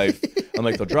my life. I'm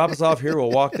like, they'll drop us off here,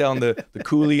 we'll walk down the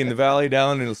coulee in the valley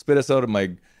down, and it'll spit us out of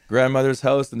my grandmother's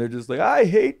house, and they're just like, I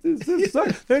hate this.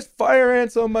 There's fire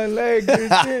ants on my leg.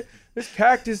 There's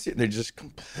cactus. They're just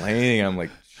complaining. I'm like,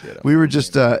 shit. We were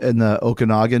just in the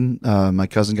Okanagan. My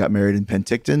cousin got married in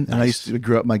Penticton, and I used to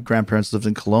grow up. My grandparents lived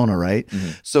in Kelowna, right?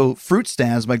 So fruit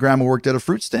stands. My grandma worked at a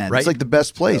fruit stand. Right? It's like the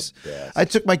best place. I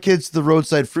took my kids to the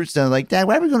roadside fruit stand. Like, Dad,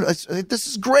 why are we going? This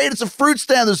is great. It's a fruit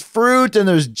stand. There's fruit and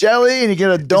there's jelly, and you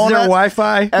get a donut. Is there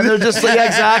Wi-Fi? And they're just like,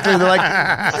 exactly. They're like,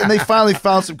 and they finally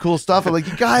found some cool stuff. I'm like,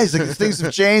 you guys, things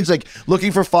have changed. Like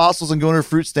looking for fossils and going to a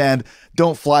fruit stand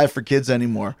don't fly for kids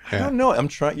anymore. I don't know.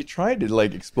 You tried to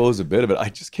expose a bit of it. I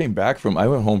just came back I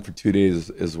went home for 2 days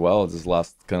as well as this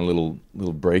last kind of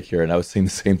little break here, and I was saying the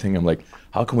same thing. I'm like,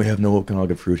 how come we have no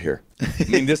Okanagan fruit here? I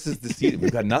mean, this is the season.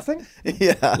 We've got nothing.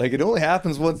 Yeah, it only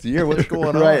happens once a year. What's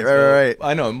going on? Right.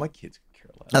 I know my kids care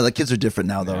less. Now, the kids are different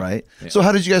now, though, right? Yeah. So,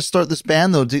 how did you guys start this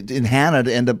band though in Hannah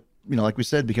to end up, like we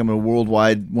said, becoming a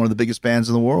worldwide one of the biggest bands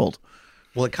in the world?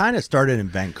 Well, it kind of started in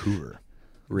Vancouver.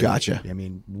 Really. Gotcha. I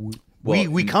mean,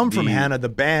 we come from Hannah. The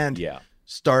band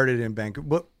started in Vancouver,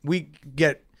 but we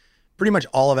get pretty much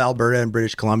all of Alberta and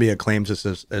British Columbia claims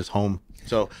us as home.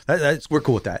 So we're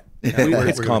cool with that.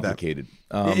 It's complicated.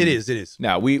 It is.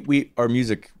 Now our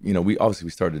music, we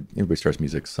started, everybody starts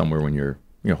music somewhere when you're,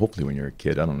 hopefully when you're a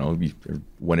kid, I don't know,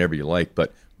 whenever you like,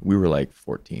 but we were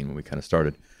 14 when we kind of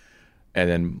started. And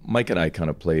then Mike and I kind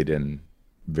of played in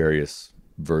various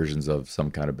versions of some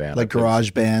kind of band, like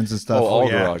garage bands and stuff.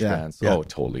 Garage bands. Yeah. Oh,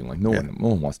 totally. No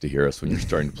one wants to hear us when you're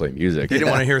starting to play music. They didn't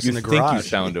want to hear us in the garage. You think you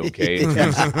sound okay.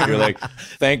 You're like,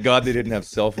 thank God they didn't have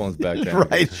cell phones back then.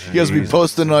 Right. You guys would be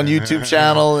posting on YouTube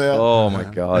channel. Yeah. Oh my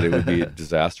God, it would be a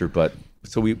disaster. But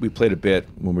so we played a bit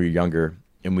when we were younger,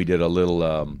 and we did a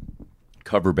little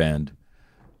cover band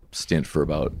stint for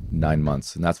about 9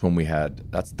 months, and that's when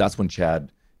that's when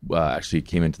Chad actually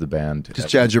came into the band. Because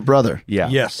Chad's your brother. Yeah.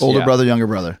 Yes. Older brother, younger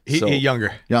brother. He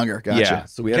younger. Younger. Gotcha. Yeah.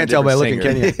 So we had can't tell by looking,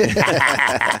 can you?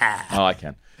 Oh, I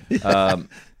can.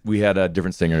 We had a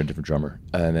different singer and a different drummer,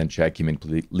 and then Chad came in to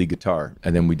play lead guitar,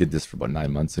 and then we did this for about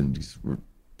 9 months, and we were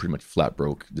pretty much flat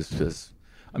broke.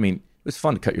 It was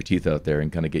fun to cut your teeth out there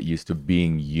and kind of get used to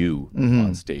being you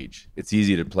on stage. It's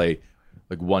easy to play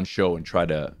one show and try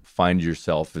to find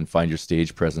yourself and find your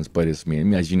stage presence, but as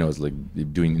you know, it's like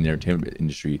doing in the entertainment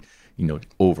industry,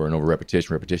 over and over,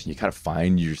 repetition, you kind of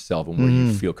find yourself and where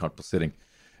you feel comfortable sitting.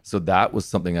 So that was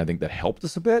something I think that helped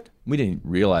us a bit. We didn't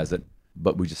realize it,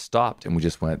 but we just stopped and we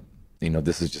just went,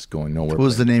 this is just going nowhere. What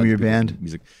was the name of your band?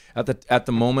 Music. At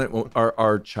the moment,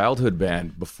 our childhood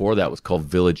band before that was called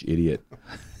Village Idiot.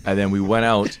 And then we went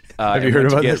out Have you heard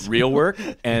about to this? get real work,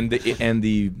 and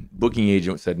the booking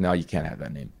agent said, "No, you can't have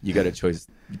that name. You got to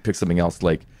pick something else."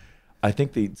 I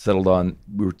think they settled on.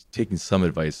 We were taking some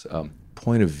advice.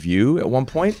 point of view at one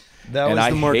point. That and was I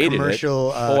the more hated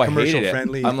commercial, it. I commercial hated it.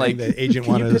 friendly. I'm like, the agent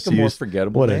can wanted you us pick a to more use.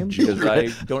 forgettable What a name? jerk. Because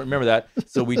I don't remember that.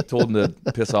 So we told him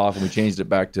to piss off, and we changed it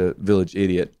back to Village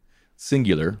Idiot,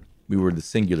 singular. We were the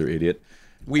singular idiot.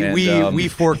 We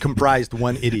four comprised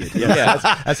one idiot. Yes,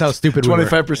 that's how stupid we were.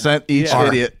 25% each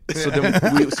idiot. So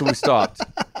then we stopped,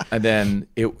 and then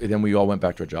we all went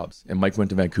back to our jobs. And Mike went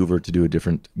to Vancouver to do a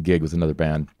different gig with another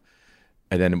band.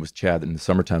 And then it was Chad in the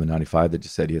summertime in '95 that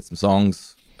just said he had some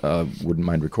songs, wouldn't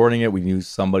mind recording it. We knew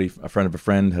somebody, a friend of a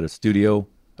friend, had a studio,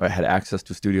 or had access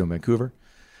to a studio in Vancouver.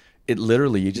 It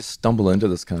literally, you just stumble into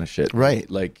this kind of shit, Right?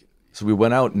 Like, so we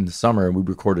went out in the summer and we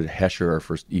recorded Hesher, our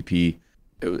first EP,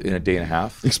 in a day and a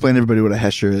half. Explain to everybody what a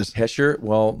Hesher is. Hesher,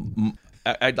 well,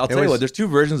 I'll tell you what. There's two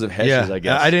versions of Heshers, I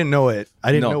guess. I didn't know it.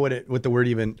 I didn't know what the word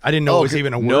even. I didn't know it was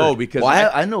even a word. No, because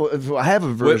I know. I have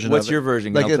a version. What's of it. your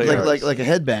version? Like I'll tell you ours. like a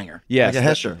headbanger. Yes, like a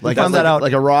Hesher. Like found that out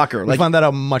like a rocker. We found that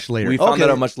out much later. We found that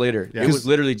out much later. It was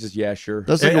literally just sure.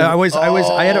 That's like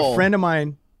I had a friend of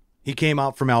mine. He came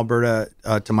out from Alberta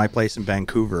to my place in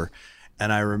Vancouver,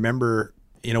 and I remember,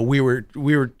 we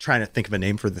were trying to think of a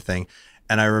name for the thing,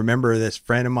 and I remember this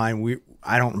friend of mine.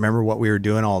 I don't remember what we were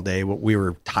doing all day, but we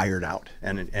were tired out,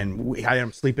 and I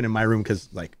am sleeping in my room because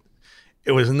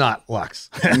it was not Lux.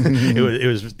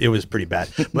 it was pretty bad.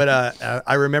 But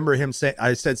I remember him saying,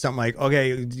 I said something like,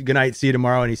 "Okay, good night, see you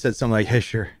tomorrow," and he said something like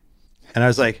Hesher, and I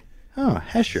was like, "Oh,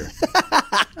 Hesher."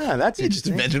 That's you just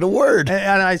invented a word.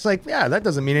 And I was like, yeah, that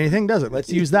doesn't mean anything, does it? Let's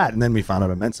use that. And then we found out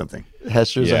it meant something.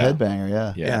 Hesher's a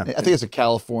headbanger, yeah. I think it's a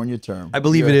California term. I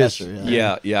believe it is.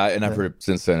 Hesher, yeah. And I've heard it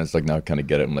since then. It's like now I kind of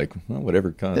get it. I'm like, well,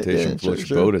 whatever connotation floats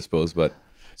your boat, I suppose. But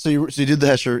so you did the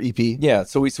Hesher EP. Yeah,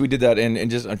 so we did that,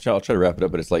 and just I'll try to wrap it up.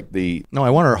 But it's like no,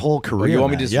 I want our whole career. You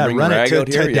want me to just bring the rag out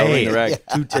here? Today. Bring the rag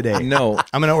to today. No,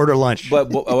 I'm gonna order lunch.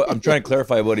 But I'm trying to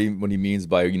clarify what he means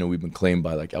by we've been claimed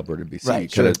by like Alberta, BC,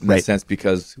 right? Sure. In that sense,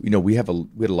 because we had a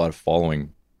lot of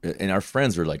following, and our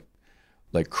friends are like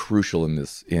crucial in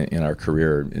this in our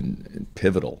career and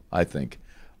pivotal, I think,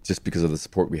 just because of the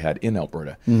support we had in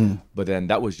Alberta. Mm-hmm. But then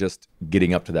that was just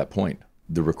getting up to that point.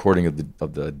 The recording of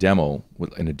the demo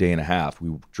in a day and a half.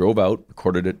 We drove out,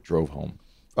 recorded it, drove home.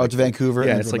 Oh, to Vancouver.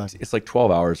 Yeah, it's like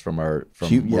 12 hours from where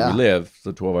we live.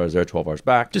 So 12 hours there, 12 hours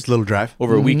back. Just a little drive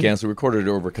over a weekend. So we recorded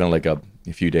it over kind of like a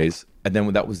few days, and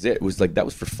then that was it. It was like that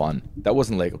was for fun. That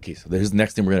wasn't like, okay, so there's the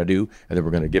next thing we're gonna do, and then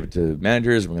we're gonna give it to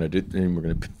managers. We're gonna do, and we're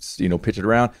gonna pitch it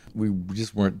around. We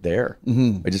just weren't there.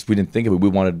 Mm-hmm. We didn't think of it. We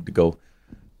wanted to go.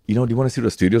 Do you want to see what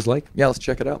a studio's like? Yeah, let's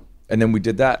check it out. And then we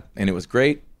did that, and it was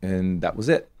great, and that was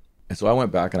it. And so I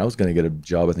went back, and I was going to get a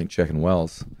job, I think, checking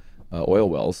wells, oil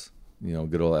wells.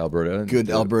 Good old Alberta. Good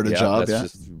Alberta job.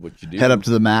 That's just what you do. Head up to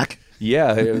the Mac.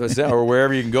 Yeah, or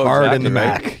wherever you can go. Hard in the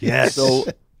Mac. Yes.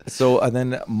 So and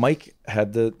then Mike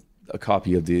had a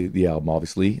copy of the album,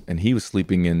 obviously, and he was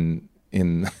sleeping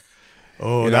in.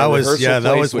 Oh, that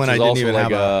was when I didn't even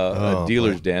have a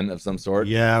dealer's den of some sort.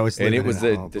 Yeah, I was. And it was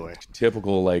the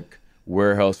typical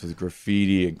warehouse with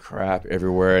graffiti and crap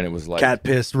everywhere, and it was like cat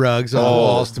pissed rugs on the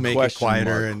walls to make it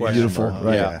quieter and beautiful.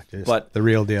 Right. Yeah, but the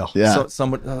real deal. Yeah. So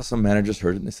some managers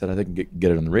heard it and they said, I think I can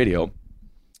get it on the radio,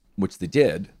 which they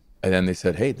did. And then they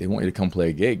said, hey, they want you to come play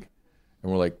a gig.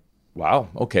 And we're like, wow,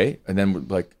 okay. And then we're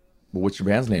like, well, what's your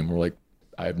band's name? We're like,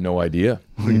 I have no idea.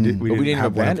 We didn't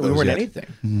have a band. We weren't anything.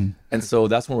 Mm-hmm. And so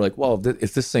that's when we're like, well,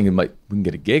 if this thing, we can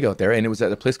get a gig out there. And it was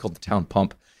at a place called the Town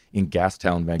Pump in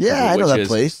Gastown, Vancouver. Yeah, I know that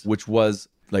place. Which was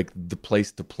like the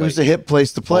place to play. It was a hip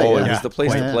place to play. It was the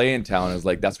place to play in town. It was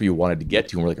like, that's where you wanted to get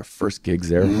to. And we're like, our first gigs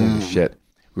there. Holy shit.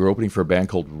 We were opening for a band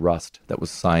called Rust that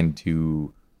was signed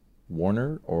to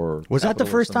Warner or was that the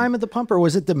first time at the Pump, or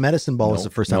was it the Medicine Ball? Was the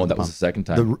first time? No, that was the second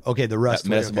time. The Rust.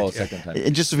 Medicine Ball was the second time.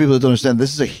 And just so people that don't understand,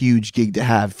 this is a huge gig to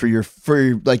have for your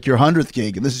 100th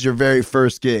gig, and this is your very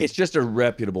first gig. It's just a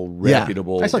reputable.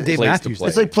 I saw Dave Matthews.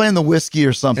 It's like playing the Whiskey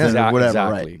or something or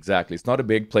whatever. Exactly. It's not a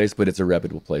big place, but it's a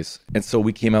reputable place. And so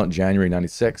we came out in January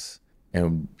 '96,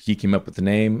 and he came up with the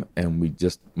name, and we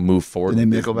just moved forward. The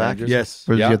name Nickelback. Yes.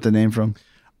 Where did you get the name from?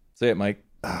 Say it, Mike.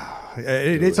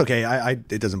 It's okay.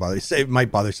 It doesn't bother me. It might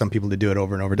bother some people to do it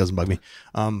over and over. It doesn't bug me.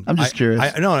 I'm just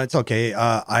curious. No, it's okay.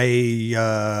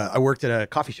 I worked at a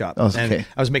coffee shop and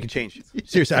I was making change.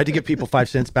 Seriously, I had to give people 5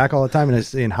 cents back all the time, and I was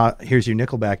saying, "Here's your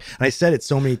Nickelback." And I said it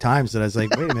so many times that I was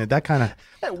like, "Wait a minute, that kind of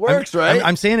it works, right?"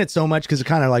 I'm saying it so much because it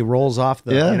kind of like rolls off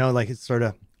the, like it sort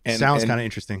of sounds kind of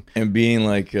interesting. And being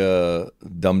like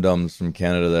dum-dums from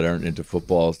Canada that aren't into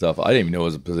football stuff, I didn't even know it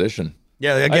was a position.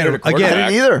 Yeah, I again, heard a quarterback. again, I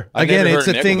didn't either. I again, never it's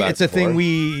heard a thing. Nickelback It's a thing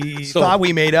before. we So- thought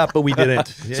we made up, but we didn't.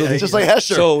 So Yeah, Just like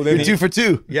Hesher. So then You're 2 for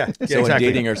 2. yeah, So exactly.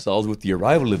 in dating ourselves with the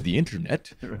arrival of the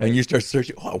internet, and you start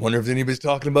searching, I wonder if anybody's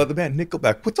talking about the band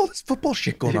Nickelback. What's all this football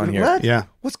shit going on here? What? Yeah.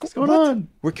 What's going on?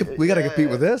 We got to compete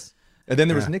with this. And then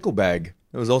there was Nickelbag.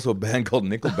 There was also a band called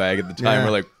Nickelbag at the time. Yeah.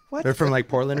 We're like, what? They're from like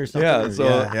Portland or something. Yeah, or- so I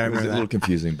it was remember a that. little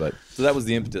confusing, but so that was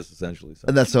the impetus essentially. So.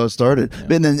 And that's how it started.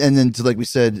 And then to, like we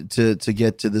said, to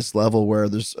get to this level where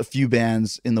there's a few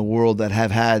bands in the world that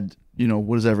have had,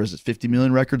 whatever is it, 50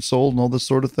 million records sold and all this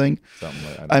sort of thing. Something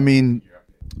like I mean,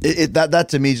 that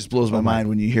to me just blows my mind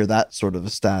when you hear that sort of a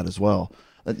stat as well.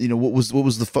 What was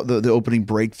the opening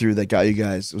breakthrough that got you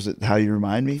guys? Was it How You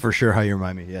Remind Me? For sure, How You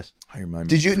Remind Me. Yes. I remember.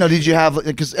 Did you have,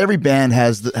 because every band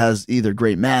has either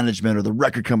great management or the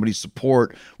record company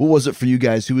support. What was it for you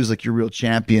guys? Who was like your real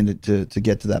champion to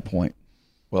get to that point?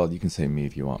 Well, you can say me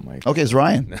if you want, Mike. Okay, it's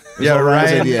Ryan. Yeah,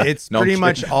 Ryan. idea. It's No, I'm pretty kidding.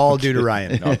 much all due to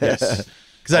Ryan. Yes,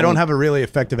 because I don't have a really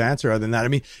effective answer other than that. I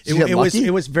mean, So you got lucky?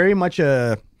 it was very much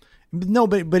a no,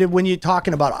 but when you're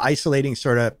talking about isolating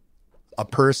sort of a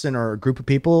person or a group of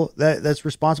people that's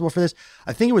responsible for this,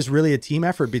 I think it was really a team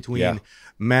effort between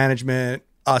management,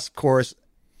 us, of course,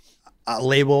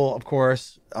 label, of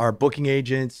course, our booking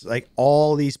agents, like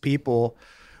all these people.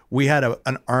 We had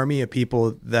an army of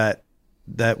people that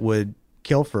would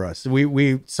kill for us.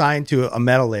 We signed to a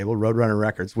metal label, Roadrunner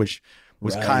Records, which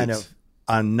was kind of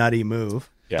a nutty move.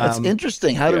 Yeah. That's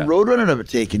interesting. How did Roadrunner have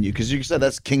taken you? Because you said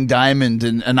that's King Diamond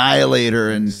and Annihilator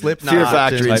and Slipknot, Fear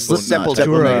Factory, and Sepultura.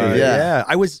 Sepultura. Yeah.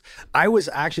 I was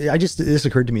actually, this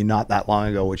occurred to me not that long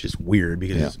ago, which is weird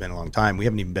because it's been a long time. We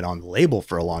haven't even been on the label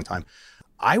for a long time.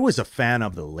 I was a fan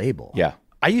of the label. Yeah.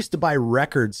 I used to buy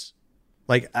records.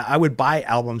 Like I would buy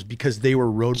albums because they were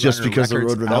Roadrunner Just because of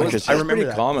records. Roadrunner That records. was I remember pretty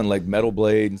that. common, like Metal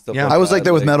Blade and stuff. Yeah. like I was like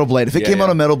that with Like, Metal Blade. If it came out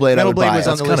on Metal Blade, I Metal would Blade buy was it.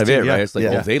 on That's the kind list of it, too, yeah. right? It's like,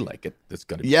 Yeah. oh, they like it. It's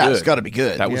got to be Yeah, good. it's got to be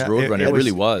good. That was Yeah, Roadrunner. It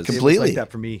really was. It Completely. was like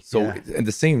that for me. So yeah. in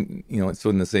the same, so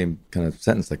in the same kind of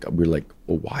sentence, like we're like,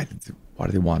 well, why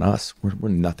do they want us? We're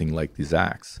nothing like these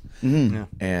acts. Yeah.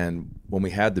 And when we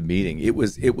had the meeting, it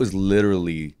was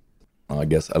literally, I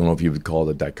guess I don't know if you would call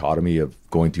it a dichotomy of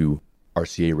going to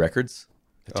RCA Records,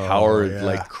 the tower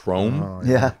like chrome,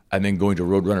 Yeah. and then going to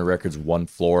Roadrunner Records, one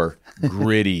floor,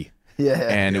 gritty. Yeah.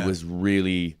 And it was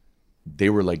really, they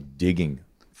were like digging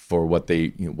for what they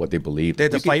believed. They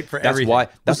had to fight for everything.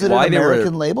 That's Was it why an they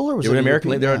American were label or was they were it an American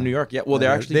European? label. They're Yeah. in New York. Yeah. Well,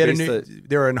 they're actually they had based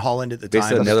they were in Holland at the based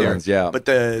time. in the Netherlands, yeah. But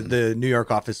the New York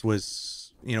office was,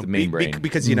 The main brain.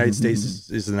 because the United States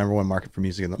is the number one market for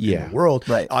music in Yeah. the world.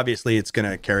 Right. Obviously, it's going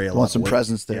to carry a lot. Want some of weight.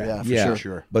 presence there, yeah, for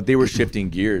sure. But they were shifting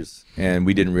gears, and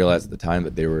we didn't realize at the time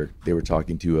that they were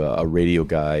talking to a radio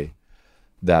guy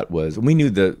that was. We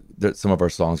knew that some of our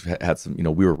songs had some.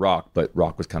 We were rock, but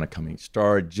rock was kind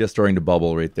of just starting to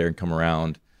bubble right there and come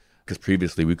around. Because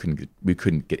previously we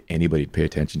couldn't get anybody to pay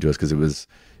attention to us because it was,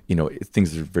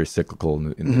 things are very cyclical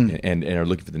and are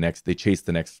looking for the next. They chase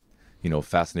the next,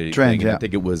 fascinating Trend, thing. And yeah. I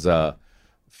think it was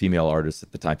female artists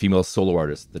at the time, female solo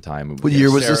artists at the time. What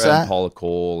year was this Sarah and at? Paula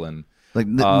Cole and Like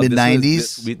this mid was-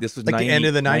 90s? This was Like the end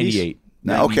of the 90s? 98.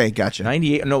 No, okay, gotcha.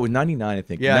 98. No, it was 99, I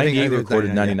think. Yeah, I think 98 it we was recorded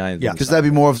 99, 99. yeah. Because that'd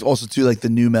be more of also too like the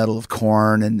new metal of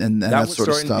Korn and that was sort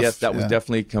of starting, stuff. yes, that was Yeah.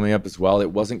 definitely coming up as well.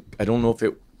 It wasn't, I don't know if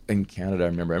it, in Canada, I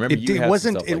remember you It had some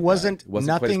wasn't. stuff It like wasn't. that. It wasn't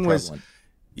quite as Nothing was.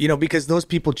 prevalent. Because those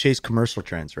people chase commercial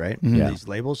trends, right? Yeah. These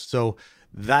labels. So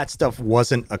that stuff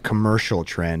wasn't a commercial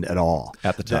trend at all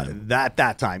At the time.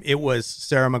 That time, it was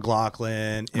Sarah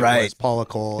McLachlan, it Right. was Paula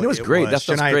Cole, And it was great. That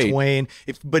stuff's Shania great. Twain.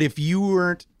 But if you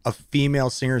weren't a female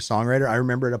singer songwriter, I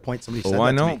remember at a point somebody said Oh,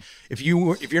 I that to know. me.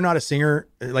 If you're not a singer,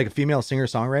 like a female singer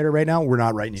songwriter right now, we're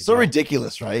not writing you So down.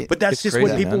 ridiculous, right? But that's It's just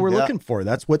crazy, what people man. were Yeah. looking for.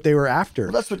 That's what they were after.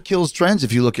 Well, that's what kills trends.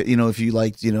 If you look at, if you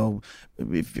liked,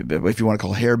 if you want to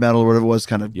call hair metal or whatever it was,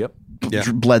 kind of Yep.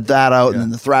 bled that out, and then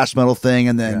the thrash metal thing,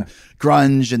 and then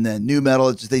grunge, and then new metal.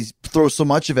 It's just, they throw so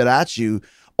much of it at you.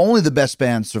 Only the best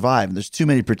bands survive. And there's too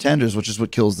many pretenders, which is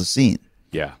what kills the scene.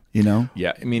 Yeah.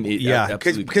 Yeah. I mean, yeah,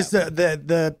 absolutely. because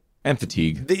the and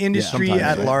fatigue. the industry Sometimes,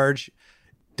 at right? large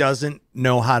doesn't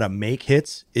know how to make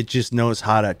hits. It just knows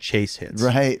how to chase hits.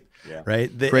 Right.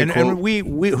 Right. Great And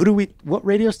quote. what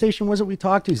radio station was it we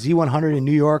talked to? Z100 in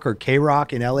New York or K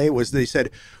Rock in LA? They said,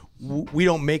 we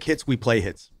don't make hits, we play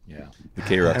hits. Yeah. The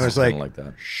K-Rock And it was is like, like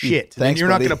that. shit. Thanks, You're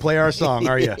not buddy. going to play our song,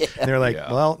 are you? And they're like,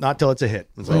 well, not till it's a hit.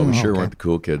 It's like, Well, we sure okay. weren't the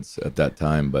cool kids at that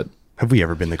time, but Have we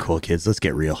ever been the cool kids? Let's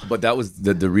get real. But that was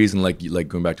the reason, like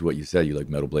going back to what you said, you like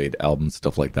Metal Blade albums,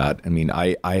 stuff like that. I mean,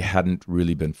 I hadn't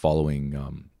really been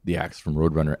following the acts from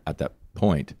Roadrunner at that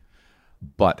point.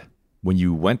 But when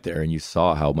you went there and you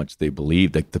saw how much they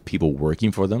believed, like the people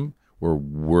working for them were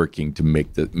working to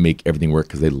make everything work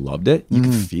because they loved it. You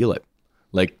could feel it,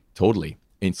 like totally.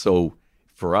 And so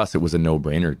for us, it was a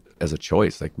no-brainer as a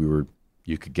choice. Like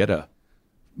you could get a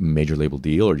major label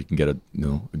deal, or you can get a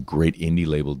great indie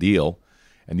label deal,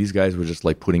 and these guys were just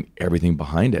like putting everything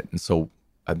behind it. And so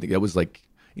I think that was like,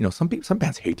 some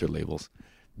bands hate their labels.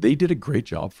 They did a great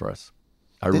job for us.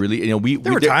 I really,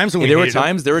 there were times when we there were hated them.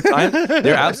 times. There were times.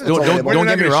 Don't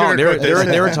get me wrong. There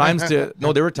were times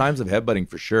there were times of headbutting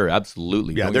for sure.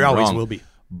 Absolutely. Yeah, Don't there get me always wrong. will be.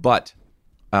 But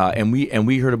and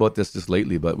we heard about this just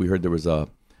lately. But we heard there was a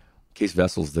Case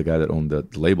Vessels, the guy that owned the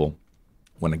label,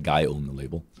 when a guy owned the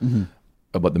label,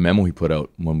 about the memo he put out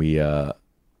when we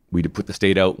put the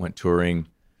state out, went touring,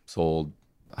 sold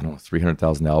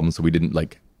 300,000 albums. So we didn't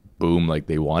like boom like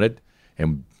they wanted,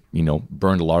 and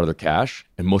burned a lot of their cash,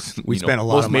 and most spent a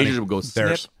lot of money. majors would go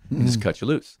snip and just cut you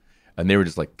loose, and they were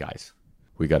just like, guys,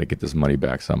 we got to get this money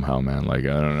back somehow, man. Like,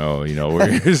 I don't know,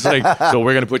 we're just like, so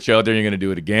we're gonna put you out there, you're gonna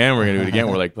do it again, we're gonna do it again.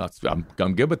 We're like, well,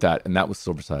 I'm good with that, and that was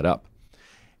Sober Side Up.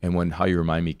 And when How You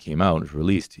Remind Me came out, it was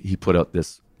released, he put out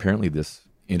this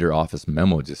inter-office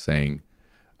memo just saying,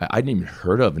 I didn't even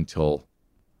heard of until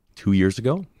 2 years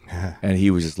ago, and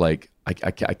he was just like, I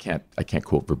can't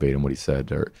quote verbatim what he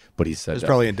said, but he said It's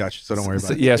probably in Dutch, so don't worry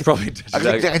about it. Yeah, it's probably in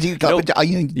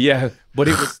Dutch. Yeah, but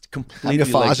it was completely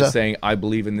like just saying, I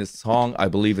believe in this song, I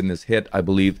believe in this hit,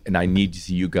 and I need to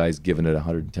see you guys giving it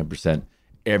 110%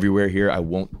 everywhere here. I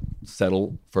won't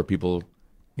settle for people,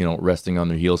 resting on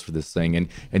their heels for this thing, and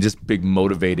just big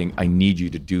motivating. I need you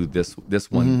to do this.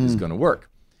 This one is going to work,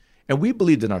 and we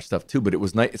believed in our stuff too. But it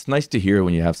was nice. It's nice to hear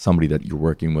when you have somebody that you're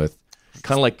working with,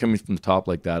 kind of like coming from the top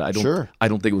like that. I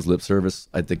don't think it was lip service.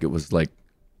 I think it was like,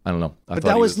 I don't know. But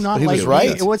that was not like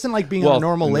right. It wasn't like being on a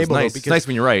normal label. Nice. Though, it's nice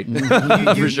when you're right,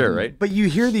 for sure, right? But you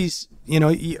hear these,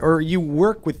 or you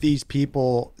work with these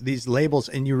people, these labels,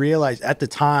 and you realize at the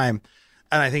time,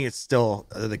 and I think it's still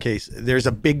the case, there's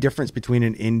a big difference between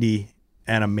an indie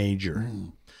and a major,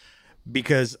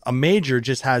 because a major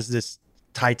just has this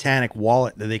Titanic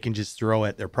wallet that they can just throw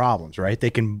at their problems, right? They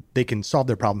can solve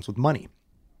their problems with money.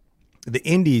 The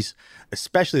indies,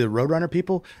 especially the Roadrunner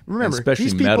people, remember,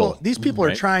 these people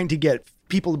are trying to get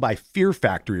people to buy Fear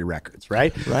Factory records,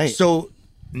 right? Right. So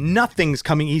nothing's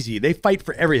coming easy. They fight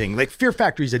for everything. Like Fear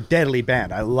Factory is a deadly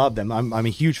band. I love them. I'm a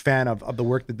huge fan of the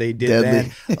work that they did.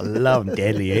 Deadly. Man. I love them.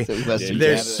 Deadly, eh? They're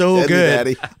Canada. so Deadly good.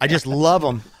 Daddy. I just love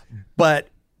them. But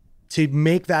to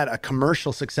make that a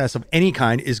commercial success of any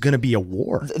kind is going to be a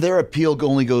war. Their appeal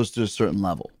only goes to a certain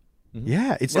level.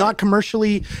 Yeah, it's not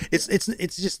commercially.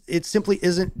 It simply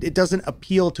isn't. It doesn't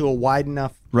appeal to a wide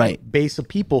enough base of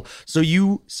people. So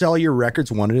you sell your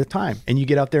records one at a time, and you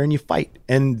get out there and you fight.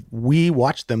 And we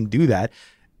watched them do that.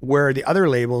 Where the other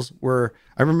labels were,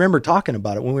 I remember talking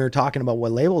about it when we were talking about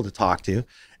what label to talk to,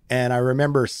 and I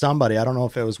remember somebody, I don't know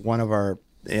if it was one of our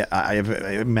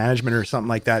management or something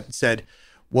like that, said,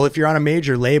 "Well, if you're on a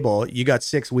major label, you got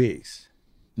 6 weeks."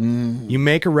 You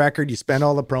make a record, you spend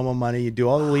all the promo money, you do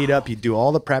all the lead up, you do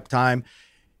all the prep time.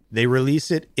 They release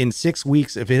it in 6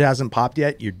 weeks. If it hasn't popped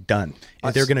yet, you're done.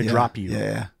 They're going to drop you.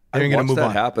 Yeah. They're going to move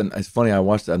on. Happen. It's funny. I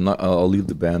watched that. I'll leave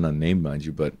the band unnamed, mind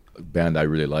you, but a band I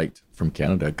really liked from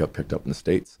Canada got picked up in the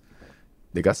States.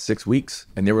 They got 6 weeks,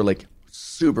 and they were like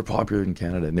super popular in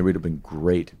Canada, and they would have been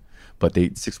great. But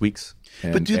 6 weeks,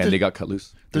 and they got cut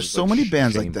loose. There's so many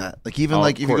bands like that. Like even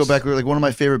if you go back, like one of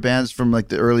my favorite bands from like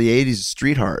the early '80s is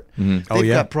Street Heart. They've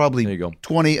got probably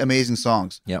 20 amazing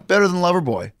songs. Yeah, better than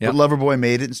Loverboy. But Loverboy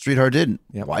made it and Street Heart didn't.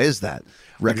 Why is that?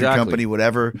 Record company,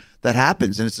 whatever. That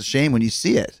happens, and it's a shame when you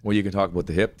see it. Well, you can talk about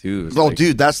the Hip too.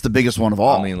 Dude, that's the biggest one of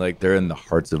all. I mean, like they're in the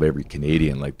hearts of every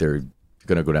Canadian. Like they're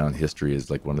going to go down in history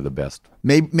as like one of the best.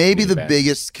 Maybe the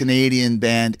biggest Canadian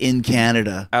band in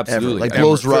Canada. Absolutely. Ever. Like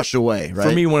blows Rush away, right?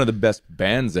 For me, one of the best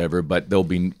bands ever, but they'll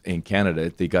be in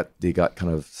Canada. They got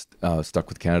kind of stuck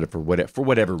with Canada for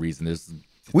whatever reason. There's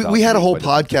we had a whole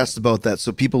podcast about that,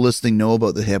 so people listening know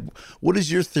about the Hip. What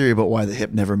is your theory about why the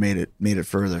Hip never made it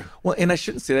further? Well, and I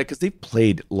shouldn't say that because they've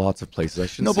played lots of places. I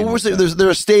shouldn't. No, but they're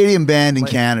a stadium band in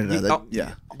Canada.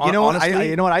 You know honestly, what?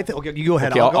 You know what I think. Okay, you go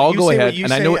ahead. Okay, I'll go ahead,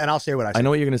 and I'll say what I say. I know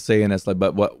what you're going to say, and it's like,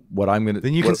 but what I'm going to.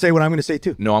 Then you can say what I'm going to say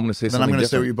too. No, I'm going to say then something. I'm going to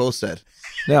say different. what you both said.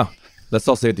 Yeah, let's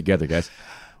all say it together, guys.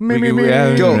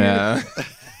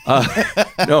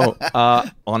 Go.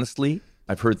 Honestly,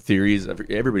 I've heard theories.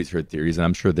 Everybody's heard theories, and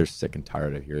I'm sure they're sick and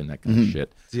tired of hearing that kind of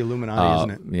shit. It's the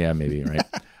Illuminati, isn't it? Yeah, maybe, right?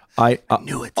 I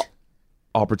knew it.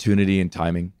 Opportunity and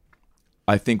timing.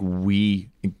 I think we,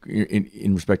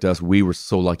 in respect to us, we were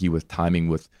so lucky with timing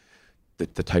with the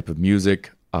type of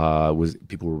music. Was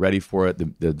people were ready for it.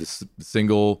 The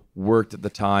single worked at the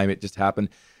time. It just happened.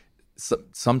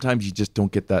 Sometimes you just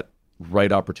don't get that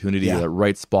right opportunity, that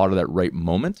right spot, or that right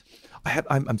moment.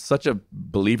 I'm such a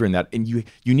believer in that, and you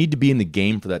need to be in the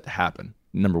game for that to happen.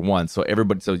 Number one, so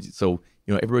everybody's out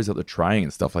there trying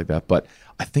and stuff like that. But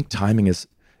I think timing is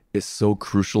so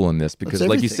crucial in this because,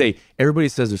 like you say, everybody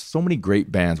says there's so many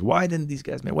great bands. Why didn't these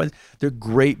guys make? They're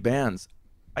great bands.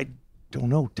 I don't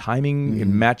know, timing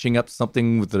and matching up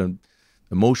something with an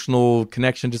emotional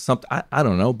connection to something. I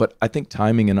don't know, but I think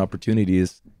timing and opportunity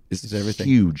is everything.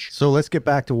 Huge. So let's get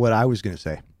back to what I was going to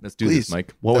say. Let's do this,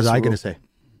 Mike. What was I going to say?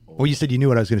 Well, you said you knew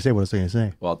what I was going to say. What was I going to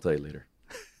say? Well, I'll tell you later.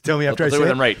 Tell me after I say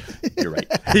it. I'm right. You're right.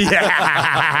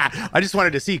 Yeah. I just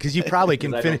wanted to see because you probably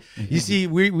can finish. You see,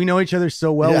 we know each other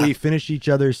so well. Yeah. We finish each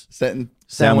other's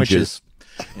sandwiches.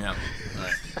 Yeah.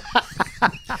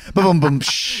 Boom, boom.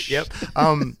 Yep.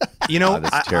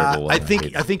 That's terrible. I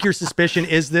think your suspicion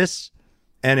is this,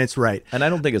 and it's right. And I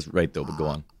don't think it's right though. But go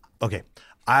on. Okay.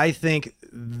 I think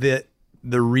that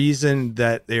the reason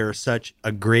that they are such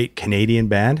a great Canadian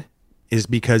band is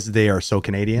because they are so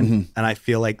Canadian. And I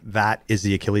feel like that is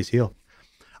the Achilles heel.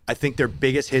 I think their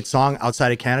biggest hit song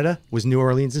outside of Canada was New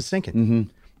Orleans is Sinking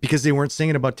because they weren't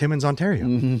singing about Timmins, Ontario.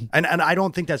 And I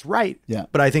don't think that's right,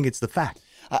 but I think it's the fact.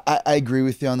 I agree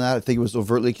with you on that. I think it was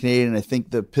overtly Canadian. I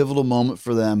think the pivotal moment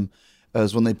for them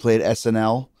was when they played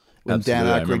SNL, when Dan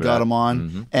Aykroyd got them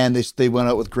on, and they went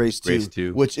out with Grace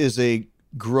 2, which is a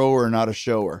grower, not a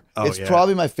shower. It's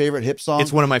probably my favorate hip song.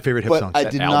 It's one of my favorite hip songs. I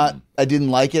didn't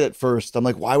like it at first. I'm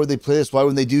like, why would they play this? Why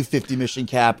wouldn't they do 50 Mission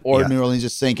Cap or New Orleans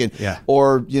Just Sinking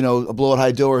or, a Blow It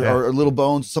High Dough or Little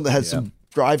Bones, something that had some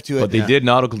drive to it. But they did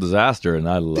Nautical Disaster, and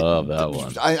I love that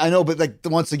one. I know, but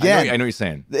once again, I know what you're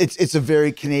saying. It's a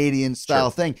very Canadian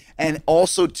style thing. And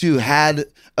also, too, had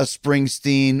a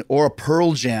Springsteen or a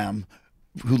Pearl Jam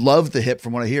who loved the hip,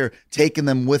 from what I hear, taking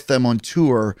them with them on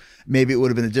tour, maybe it would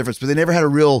have been a difference. But they never had a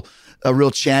real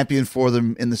champion for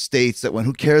them in the States that went,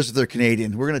 who cares if they're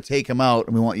Canadian? We're going to take them out,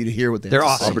 and we want you to hear what they're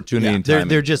awesome. Opportunity and timing.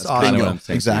 They're just awesome.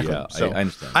 Exactly. Yeah, so, I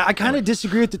understand. I kind of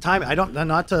disagree with the timing. I don't,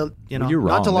 not to, you're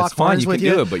wrong. Not to lock horns with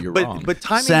you. Do it, but you're wrong. But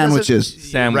timing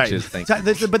Sandwiches. Right. Thank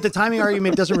you. But the timing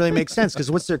argument doesn't really make sense because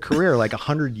what's their career, like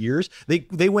 100 years?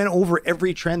 They went over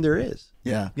every trend there is.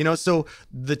 Yeah. So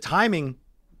the timing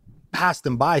passed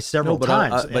them by several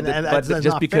times. But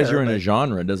just because you're in a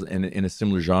genre doesn't in a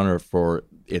similar genre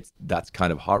that's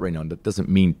kind of hot right now. That doesn't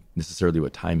mean necessarily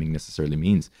what timing necessarily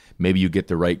means. Maybe you get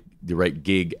the right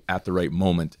gig at the right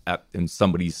moment and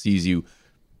somebody sees you.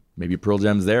 Maybe Pearl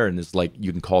Jam's there, and it's like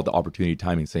you can call it the opportunity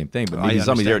timing, same thing. But maybe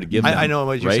somebody's there to give them. I know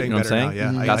what you're saying. You know what I'm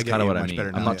saying? Now, That's kind of what I mean.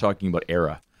 I'm not talking about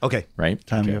era. Okay. Right.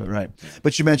 Timing, right.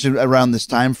 But you mentioned around this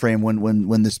time frame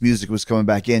when this music was coming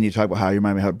back in, you talk about how you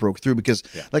remind me how it broke through because,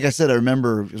 like I said, I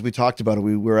remember as we talked about it,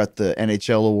 we were at the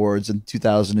NHL Awards in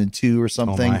 2002 or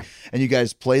something, and you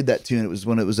guys played that tune. It was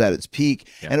when it was at its peak,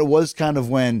 and it was kind of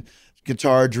when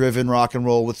guitar-driven rock and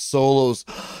roll with solos,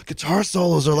 guitar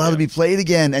solos are allowed to be played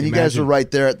again, and you guys were right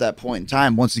there at that point in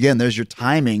time. Once again, there's your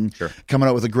timing, coming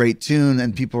out with a great tune,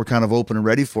 and people were kind of open and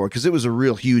ready for it because it was a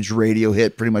real huge radio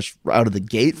hit, pretty much out of the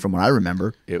gate, from what I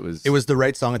remember. It was the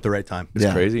right song at the right time.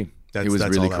 It's crazy. It was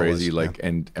really crazy.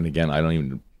 And again, I don't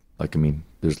even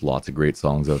there's lots of great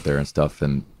songs out there and stuff,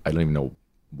 and I don't even know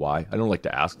why. I don't like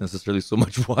to ask necessarily so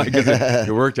much why because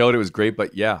it worked out. It was great,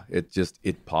 but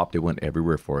it popped. It went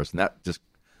everywhere for us, and that just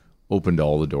opened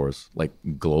all the doors, like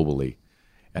globally.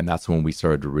 And that's when we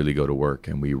started to really go to work,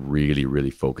 and we really,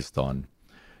 really focused on,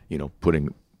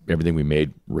 putting everything we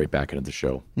made right back into the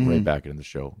show,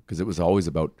 because it was always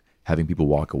about having people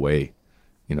walk away,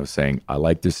 saying, "I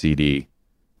like the CD.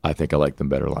 I think I like them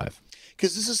better live."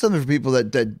 Because this is something for people that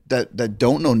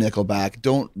don't know Nickelback,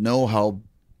 don't know how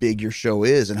big your show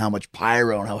is and how much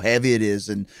pyro and how heavy it is,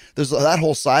 and there's that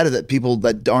whole side of it people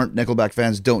that aren't Nickelback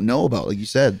fans don't know about, like you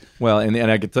said. Well, and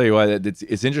I can tell you why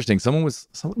it's interesting. Someone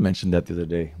mentioned that the other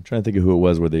day. I'm trying to think of who it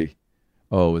was. It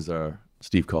was our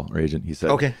Steve Call, our agent. He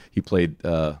said he played.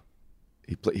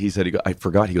 He said I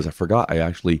forgot. He goes, I forgot.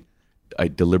 I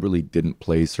deliberately didn't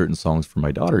play certain songs for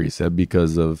my daughter. He said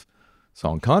because of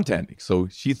song content. So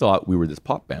she thought we were this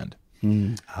pop band.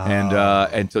 And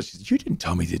so she said, you didn't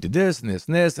tell me they did this and this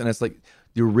and this. And it's like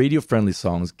your radio friendly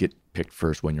songs get picked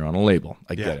first when you're on a label.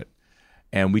 I get it.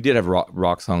 And we did have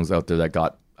rock songs out there that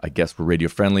got, I guess, were radio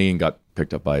friendly and got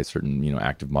picked up by certain,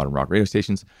 active modern rock radio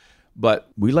stations. But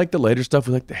we like the lighter stuff.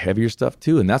 We like the heavier stuff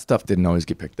too. And that stuff didn't always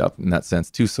get picked up in that sense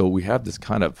too. So we have this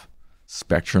kind of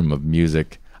spectrum of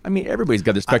music. I mean, everybody's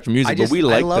got their spectrum music, but we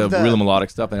like the real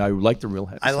melodic stuff, and I like the real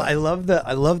heavy stuff. I love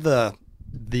the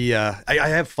I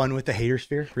have fun with the hater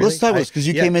sphere. Really. Well, let's talk about this because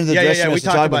you came into the dressing room to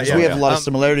talk about this. We have a lot of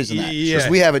similarities in that because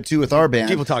we have it too with our band.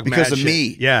 People talk because mad of shit.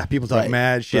 me. Yeah, people talk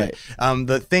mad shit.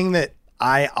 The thing that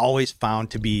I always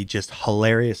found to be just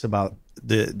hilarious about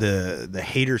the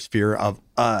hater sphere of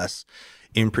us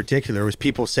in particular was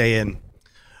people saying,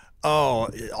 oh,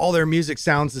 all their music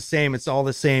sounds the same. It's all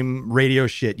the same radio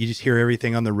shit. You just hear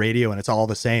everything on the radio and it's all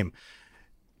the same.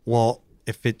 Well,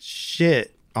 if it's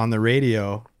shit on the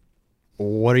radio,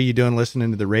 what are you doing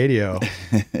listening to the radio?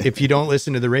 If you don't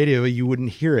listen to the radio, you wouldn't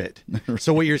hear it.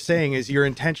 So what you're saying is you're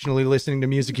intentionally listening to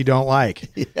music you don't like.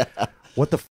 Yeah.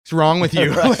 What the fuck's wrong with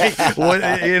you? Like,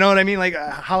 what, you know what I mean? Like,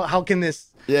 how can this...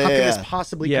 How can this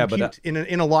possibly compute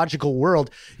in a logical world?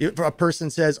 If a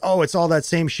person says, "Oh, it's all that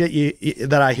same shit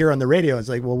that I hear on the radio," it's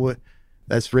like, well,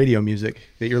 that's radio music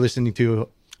that you're listening to.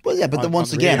 Well, yeah, but then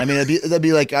once again, I mean, that'd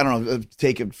be like, I don't know,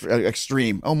 take it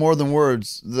extreme. Oh, More Than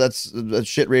Words, that's a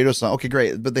shit radio song. Okay,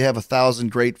 great, but they have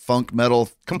 1,000 great funk metal,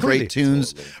 great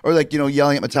tunes, or like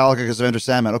yelling at Metallica because of Enter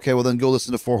Sandman. Okay, well then go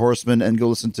listen to Four Horsemen and go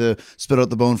listen to Spit Out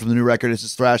the Bone from the new record. It's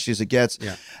as thrashy as it gets.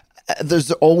 Yeah.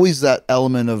 There's always that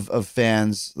element of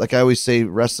fans. Like I always say,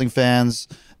 wrestling fans,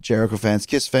 Jericho fans,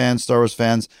 Kiss fans, Star Wars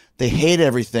fans, they hate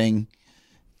everything,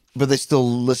 but they still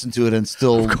listen to it and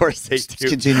still, of course, they do.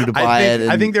 Continue to buy it.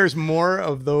 I think there's more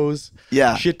of those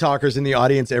shit talkers in the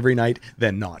audience every night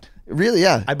than not. Really?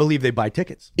 Yeah. I believe they buy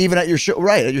tickets. Even at your show,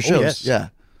 right? At your shows, yes. Yeah.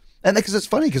 And because it's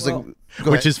funny, because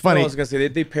which is funny. Well, I was gonna say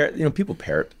they parrot. People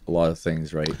parrot a lot of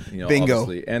things, right? Bingo.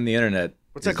 Obviously, and the internet.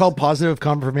 What's that called? Positive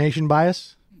confirmation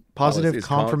bias. Positive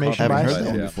confirmation bias. Heard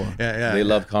that one before. Yeah. They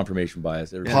love confirmation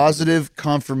bias. Positive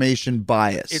confirmation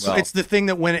bias. It's the thing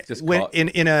that when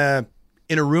in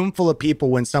a room full of people,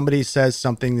 when somebody says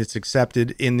something that's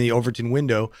accepted in the Overton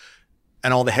window,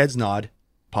 and all the heads nod,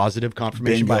 positive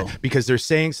confirmation bias, because they're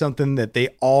saying something that they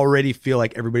already feel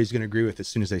like everybody's going to agree with as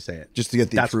soon as they say it. Just to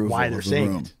get the approval. That's why they're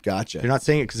saying it. Gotcha. They're not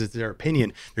saying it because it's their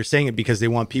opinion. They're saying it because they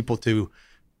want people to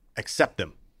accept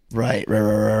them. Right.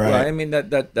 Well, I mean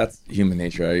that's human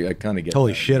nature. I kind of get.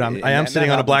 Holy that. shit! I am sitting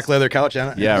on a black leather couch.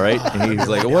 Yeah, right. And he's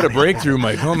like, "What a breakthrough,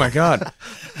 Mike! Oh my god!"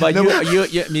 But I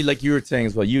mean, like you were saying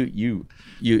as well. I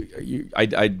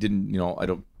didn't. I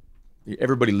don't.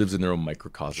 Everybody lives in their own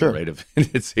microcosm, right?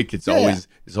 It's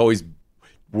always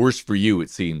worse for you, it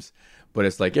seems. But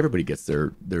it's like everybody gets their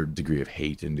degree of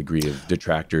hate and degree of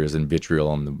detractors and vitriol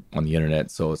on the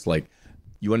internet. So it's like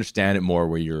you understand it more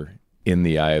where you're in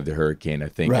the eye of the hurricane, I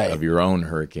think, of your own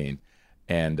hurricane.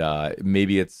 And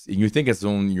maybe you think it's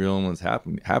your own one's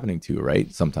happening too,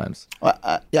 right? Sometimes.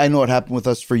 I know what happened with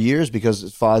us for years because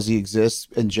Fozzy exists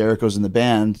and Jericho's in the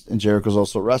band and Jericho's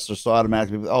also a wrestler. So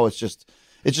automatically,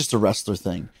 it's just a wrestler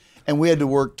thing. And we had to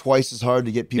work twice as hard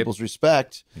to get people's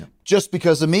respect just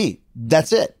because of me.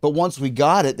 That's it. But once we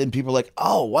got it, then people are like,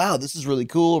 oh, wow, this is really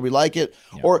cool. We like it.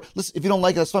 Yeah. Or listen, if you don't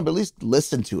like it, that's fine, but at least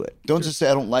listen to it. Don't just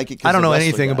say I don't like it. I don't know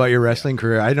anything about your wrestling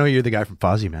career. I know you're the guy from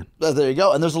Fozzy, man. There you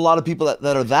go. And there's a lot of people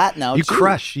that are that now, you too.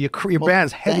 Crush. Your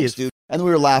band's heavy as dude. And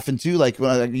we were laughing, too. Like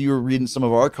when you were reading some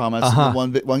of our comments,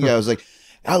 one guy was like,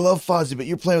 I love Fozzy, but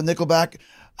you're playing with Nickelback.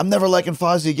 I'm never liking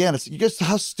Fozzy again. It's, you guys,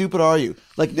 how stupid are you?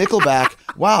 Like Nickelback,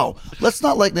 wow. Let's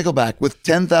not like Nickelback with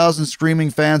 10,000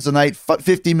 screaming fans a night,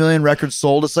 50 million records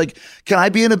sold. It's like, can I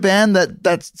be in a band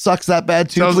that sucks that bad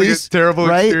too, Sounds please? Like a terrible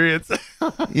experience.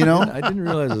 You know? I didn't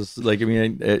realize this. Like, I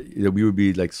mean, we would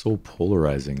be like so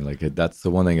polarizing. Like, that's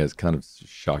the one thing that's kind of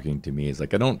shocking to me is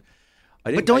like, but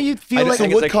don't you feel like... So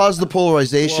what caused the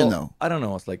polarization though? I don't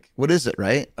know. It's like... What is it,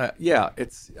 right?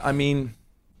 I mean...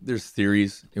 There's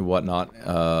theories and whatnot.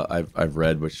 I've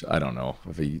read, which I don't know.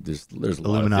 There's a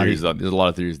lot of theories. There's a lot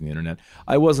of theories on the internet.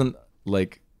 I wasn't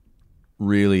like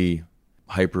really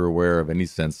hyper aware of any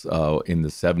sense in the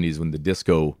 70s when the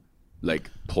disco like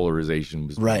polarization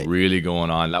was really going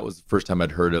on. That was the first time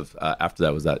I'd heard of. After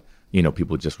that was that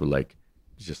people just were like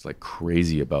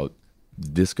crazy about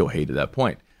disco hate at that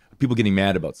point. People getting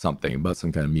mad about something, about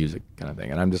some kind of music kind of thing,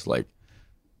 and I'm just like.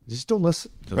 Just don't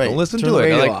listen. Don't listen Turn to the it.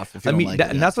 Radio off if you don't like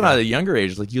it. And that's when I was at a younger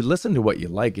age. Like you listen to what you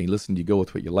like, and you go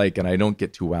with what you like, and I don't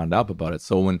get too wound up about it.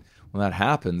 So when that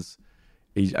happens,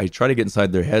 I try to get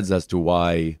inside their heads as to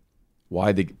why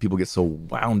people get so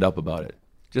wound up about it.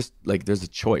 Just like there's a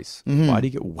choice. Mm-hmm. Why do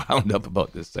you get wound up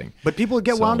about this thing? But people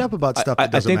get wound up about stuff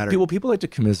that doesn't matter. People like to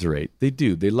commiserate. They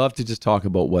do. They love to just talk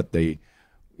about what they.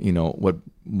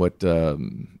 What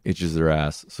itches their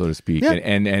ass, so to speak. Yeah.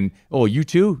 And oh, you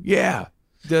too? Yeah.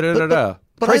 But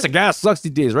price of gas sucks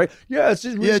these days, right? Yeah, it's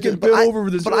just getting bent over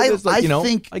with this. But I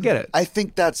get it. I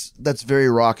think that's very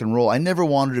rock and roll. I never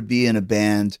wanted to be in a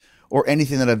band or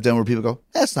anything that I've done where people go,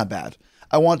 that's not bad.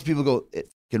 I want people to go, it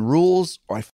fucking rules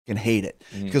or I fucking hate it.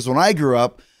 Because when I grew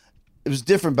up, it was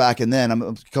different back and then. I'm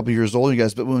a couple of years older than you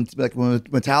guys, but when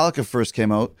Metallica first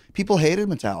came out, people hated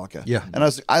Metallica. Yeah. And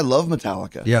I love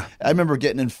Metallica. Yeah. I remember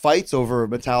getting in fights over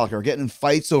Metallica or getting in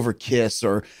fights over Kiss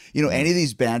or, any of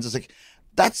these bands. It's like,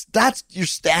 that's you're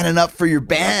standing up for your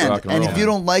band. rock and And roll, if you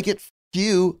don't like it, f-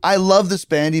 you. I love this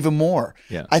band even more.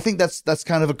 Yeah. I think that's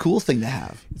kind of a cool thing to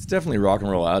have. It's definitely rock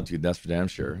and roll attitude. That's for damn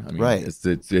sure. I mean, Right.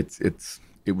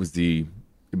 it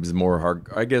was more hard.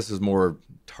 I guess it was more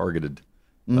targeted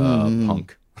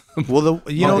punk. Well, Punk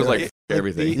was like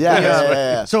everything.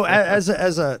 Yeah. So as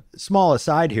a small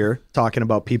aside here, talking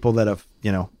about people that have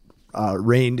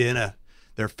reined in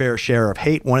their fair share of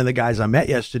hate. One of the guys I met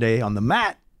yesterday on the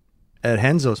mat at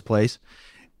Henzo's place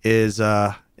is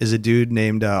a dude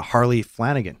named Harley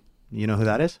Flanagan. You know who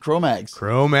that is? Cro-Mags.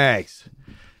 Cro-Mags.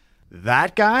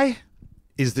 That guy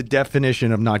is the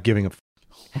definition of not giving a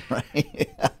Right.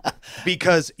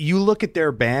 because you look at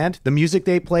their band, the music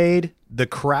they played, the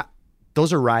crap,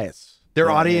 those are riots.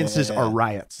 Their audiences are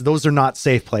riots. Those are not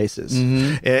safe places,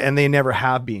 and they never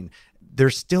have been. They're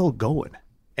still going,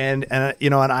 and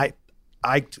I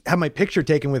have my picture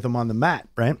taken with him on the mat,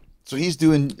 right? So he's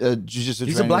doing jiu-jitsu.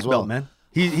 He's a black belt, man.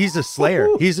 He's a slayer.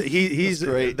 He's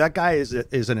great. that guy is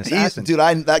an assassin.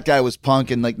 That guy was punk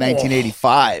in like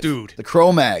 1985. Dude. The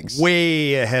Cro-Mags.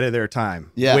 Way ahead of their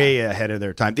time. Yeah. Way ahead of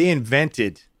their time. They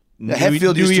invented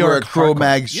Hetfield used to wear a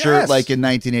Cro-Mags hardcore. shirt like in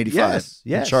 1985.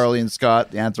 Yes. And Charlie and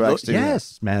Scott, the Anthrax too.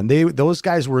 Yes, man. Those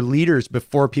guys were leaders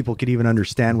before people could even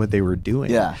understand what they were doing.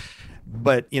 Yeah.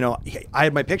 But I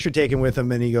had my picture taken with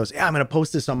him, and he goes, "Yeah, I'm going to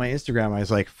post this on my Instagram." I was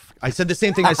like, I said the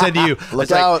same thing I said to you. Look I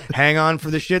was out. like, hang on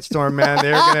for the shitstorm, man.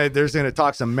 They're gonna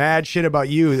talk some mad shit about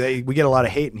you. We get a lot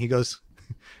of hate. And he goes,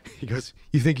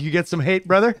 "You think you get some hate,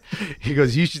 brother?" He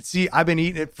goes, "You should see. I've been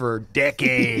eating it for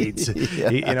decades."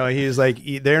 He's like,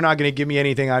 "They're not going to give me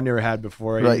anything I've never had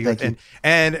before." Right, He goes, thank you.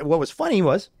 and what was funny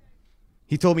was,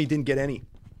 he told me he didn't get any.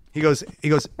 He goes,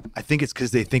 "I think it's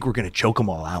because they think we're going to choke them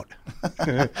all out."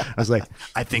 I was like,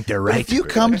 "I think they're right." If you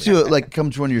come to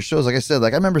one of your shows, like I said,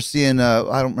 like I remember seeing,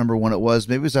 I don't remember when it was.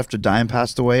 Maybe it was after Dime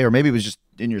passed away, or maybe it was just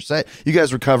in your set. You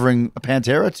guys were covering a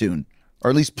Pantera tune, or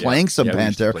at least playing some we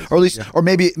used to Pantera, play or at least, or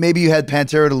maybe you had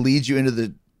Pantera to lead you into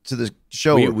the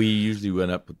show. We usually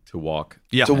went up to walk.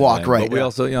 Yeah. To walk, right. But we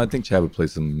also, I think Chad would play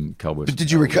some Cowboys. But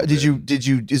did you?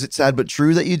 Is it Sad But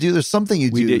True that you do? There's something you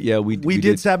do. We did, yeah. We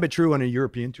did Sad But True on a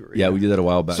European tour. Yeah, we did that a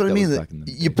while back. So I That mean, was back in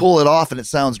the you day. pull it off and it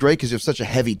sounds great because you have such a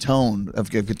heavy tone of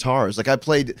guitars. Like I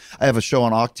have a show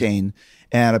on Octane,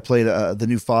 and I played the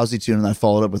new Fozzy tune, and I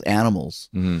followed up with Animals.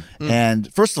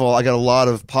 And first of all, I got a lot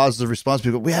of positive response.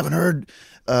 People, we haven't heard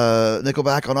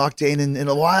Nickelback on Octane in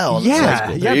a while. And it's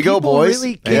like, there you go, people boys.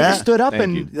 Really stood up, Thank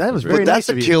and you. that was But very But nice that's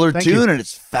a of you. killer Thank tune, you. and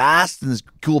it's fast, and this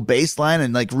cool bass line,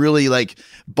 and like really like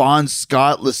Bon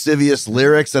Scott lascivious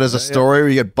lyrics that has a story where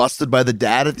you get busted by the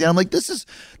dad at the end. I'm like, this is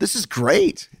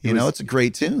great. It's a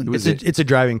great tune. It's a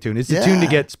driving tune. It's a tune to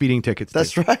get speeding tickets.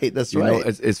 That's to. right. That's You right.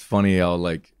 know, it's funny how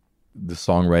like the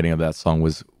songwriting of that song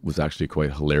was actually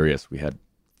quite hilarious. We had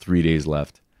 3 days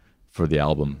left for the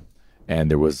album,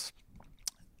 and there was,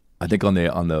 I think on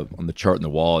the chart in the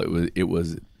wall, it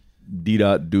was D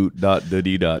dot doot dot da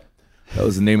dee dot. That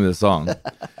was the name of the song,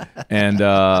 and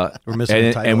We're missing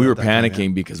the title and we were at that time,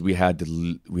 panicking because we had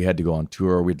to go on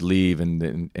tour. We'd leave,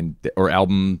 and our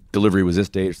album delivery was this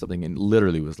date or something, and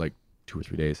literally it was like 2 or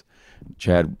 3 days.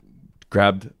 Chad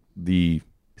grabbed the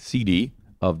CD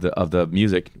of the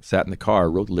music, sat in the car,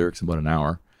 wrote the lyrics in about an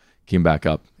hour, came back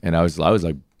up, and I was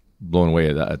like blown away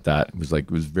at that.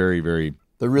 It was very, very.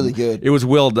 They're really good. It was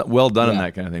well done and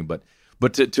that kind of thing. But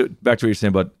to back to what you're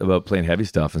saying about playing heavy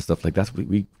stuff and stuff like that.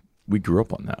 We grew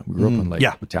up on that. We grew up on like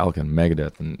Metallica and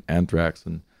Megadeth and Anthrax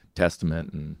and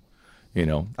Testament and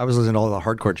I was listening to all the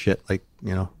hardcore shit, like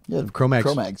Cro-Mags.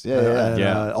 Cro-Mags,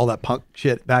 yeah. All that punk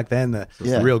shit back then. The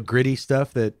real gritty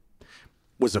stuff that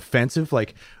was offensive.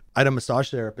 Like I had a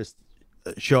massage therapist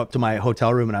show up to my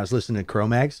hotel room, and I was listening to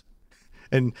Cro-Mags,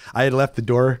 and I had left the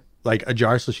door like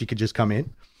ajar so she could just come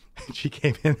in. And she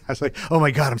came in. I was like, "Oh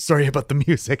my God, I'm sorry about the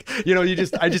music."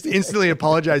 I just instantly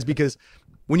apologized, because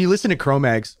when you listen to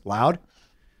Cro-Mags loud,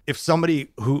 if somebody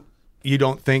who you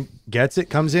don't think gets it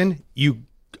comes in, you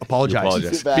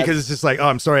apologize. Because it's just like, "Oh,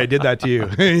 I'm sorry I did that to you."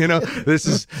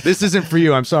 This isn't for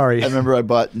you. I'm sorry. I remember I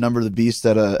bought Number of the Beast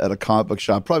at a comic book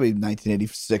shop, probably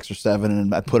 1986 or 7,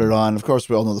 and I put it on. Of course,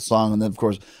 we all know the song, and then of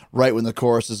course, right when the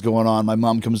chorus is going on, my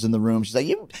mom comes in the room. She's like,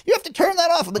 "You have to fucking turn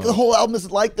that off. I'm like, the whole album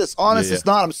isn't like this. Honest, it's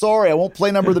not. I'm sorry. I won't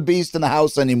play Number of the Beast in the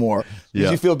house anymore.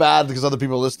 Because you feel bad because other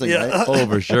people are listening, right? Oh,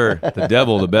 for sure. The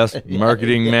devil, the best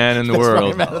marketing man in the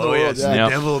world. The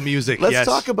devil of music. Let's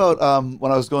talk about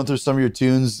when I was going through some of your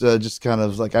tunes, just kind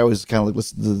of like I always kind of like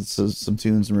listen to some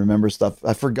tunes and remember stuff.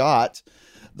 I forgot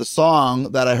the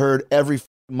song that I heard every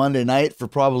Monday night for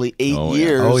probably 8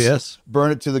 years. Oh, yes.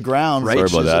 Burn It to the Ground. Sorry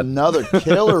Which about is that. another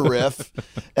killer riff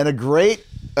and a great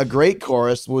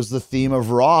chorus was the theme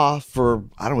of Raw for,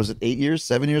 I don't know, was it 8 years,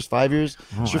 7 years, 5 years?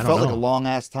 Sure felt like a long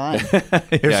ass time.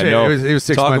 It was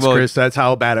 6 months, Chris. That's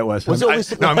how bad it was. Was it only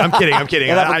 6 No, I'm kidding. I'm kidding.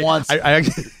 It happened once. I'll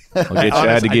get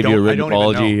Chad to give you a written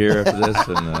apology here after this.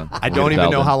 And, I don't even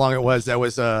know how long it was. That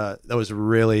was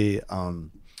really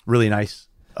really nice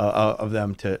of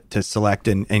them to select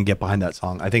and get behind that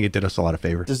song. I think it did us a lot of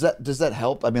favor. Does that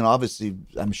help? I mean, obviously,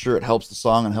 I'm sure it helps the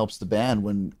song and helps the band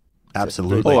when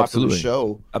Absolutely. Oh, absolutely.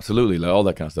 Show. Absolutely. Like all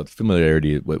that kind of stuff.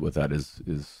 Familiarity with that is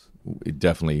it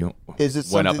definitely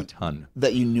went up a ton.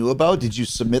 That you knew about? Did you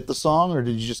submit the song or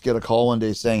did you just get a call one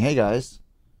day saying, hey guys?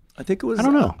 I think it was. I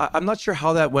don't know. I'm not sure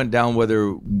how that went down,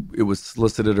 whether it was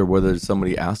solicited or whether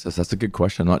somebody asked us. That's a good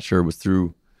question. I'm not sure. It was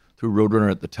through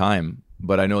Roadrunner at the time.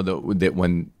 But I know that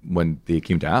when they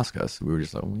came to ask us, we were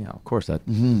just like, oh, yeah, of course,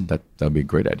 that'd be a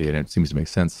great idea. And it seems to make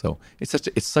sense. So it's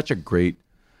such a great,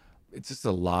 it's just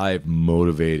a live,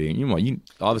 motivating. You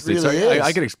obviously, It really is.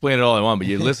 I could explain it all I want, but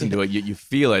you listen to it, you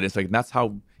feel it. It's like that's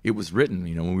how it was written.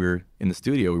 When we were in the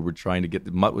studio, we were trying to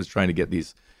get Mutt was trying to get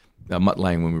these. Mutt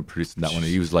Lang, when we were producing that one,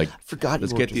 he was like,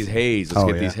 let's get these haze. Let's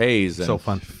get these haze. And, so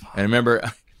fun. And I remember,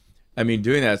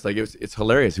 doing that. It's like it's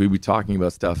hilarious. We'd be talking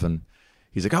about stuff, and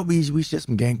he's like, "Oh, we should get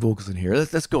some gang vocals in here.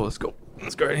 Let's go.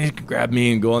 And he can grab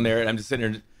me and go in there, and I'm just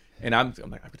sitting there, and I'm like,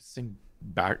 I'm gonna sing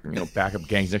backup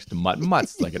gangs next to Mutt.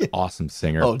 Mutt's like an awesome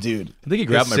singer. Oh, dude. I think he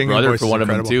grabbed my brother for one of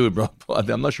them too, bro.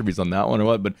 I'm not sure if he's on that one or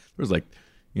what, but there was like,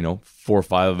 4 or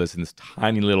 5 of us in this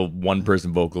tiny little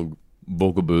one-person vocal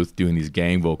booth doing these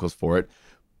gang vocals for it.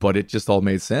 But it just all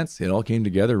made sense. It all came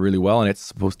together really well, and it's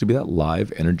supposed to be that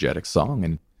live, energetic song.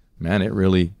 And man, it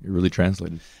really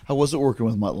translated. How was it working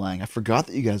with Mutt Lang? I forgot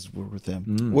that you guys were with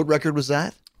him. What record was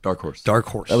that? Dark Horse.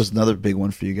 That was another big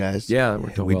one for you guys. Yeah, it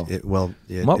worked well.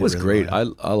 Mutt was really great. I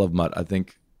love Mutt. I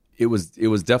think it was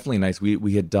definitely nice.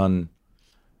 We had done,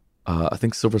 I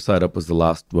think Silver Side Up was the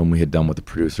last one we had done with the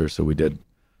producer. So we did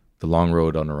The Long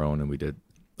Road on our own, and we did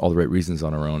All the Right Reasons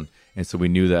on our own. And so we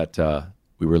knew that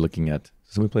we were looking at.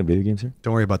 Is somebody playing video games here?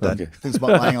 Don't worry about that. Okay. I think it's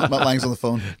Mutt Lang's on the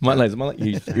phone. Mutt Lang's,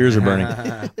 his ears are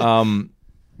burning.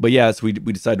 But yeah, so we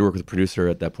decided to work with a producer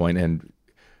at that point, and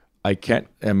I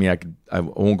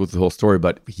won't go through the whole story,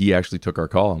 but he actually took our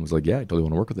call and was like, "Yeah, I totally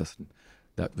want to work with this." And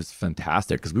that was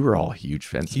fantastic because we were all huge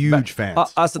fans.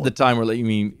 Us at the time were like,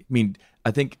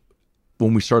 I think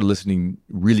when we started listening,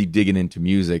 really digging into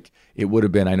music, it would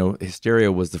have been. I know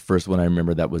Hysteria was the first one I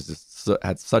remember that was just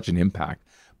had such an impact,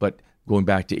 but. Going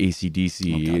back to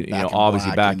AC/DC,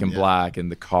 obviously Back in Black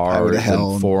and The Cars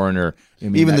and Foreigner.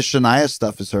 Even the Shania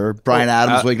stuff is her. Bryan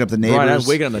Adams, Waking Up the Neighbors. Bryan Adams,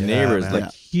 Waking Up the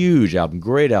Neighbors, huge album,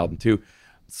 great album too.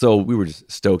 So we were just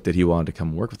stoked that he wanted to come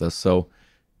and work with us. So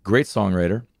great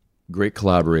songwriter, great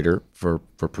collaborator for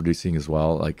producing as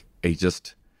well. Like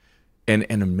an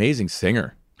amazing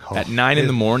singer. At 9 in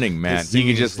the morning, man, he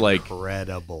could just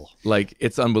incredible. Like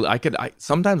it's unbelievable.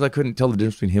 Sometimes I couldn't tell the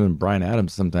difference between him and Bryan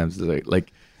Adams. Sometimes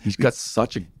like he's got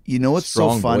such a what's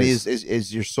so funny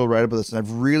is you're so right about this, and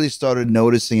I've really started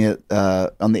noticing it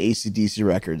on the AC/DC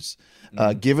records.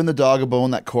 Giving the Dog a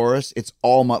Bone, that chorus, it's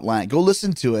all Mutt Lang. Go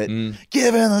listen to it.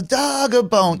 Giving the dog a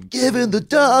bone, giving the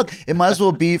dog. It might as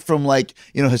well be from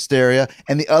Hysteria,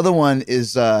 and the other one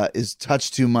is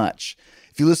Touch Too Much.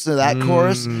 If you listen to that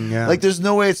chorus, there's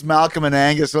no way it's Malcolm and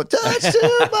Angus going, touch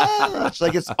too much.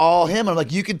 Like, it's all him. I'm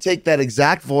like, you can take that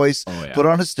exact voice, put it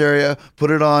on Hysteria, put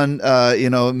it on,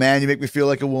 Man, You Make Me Feel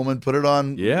Like a Woman, put it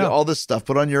on all this stuff,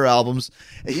 put it on your albums.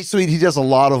 He does a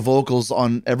lot of vocals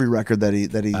on every record that he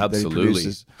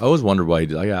produces. I always wondered why he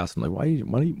did. I asked him, like,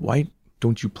 why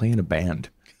don't you play in a band?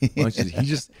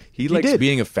 He likes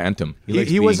being a phantom.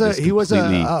 He was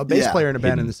a bass player in a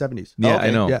band in the 70s. Yeah,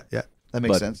 I know. Yeah. That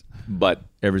makes sense. But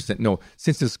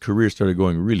since his career started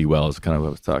going really well, is kind of what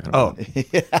I was talking about.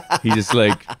 He's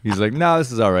like, no,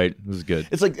 this is all right. This is good.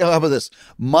 It's like, how about this?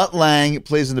 Mutt Lang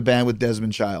plays in a band with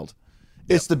Desmond Child.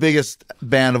 It's the biggest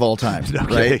band of all time,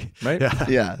 right? Right?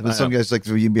 Yeah. But some guys like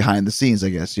to be behind the scenes, I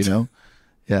guess,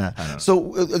 Yeah.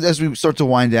 So as we start to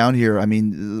wind down here,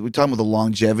 we're talking about the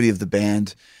longevity of the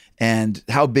band. and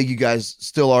how big you guys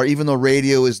still are, even though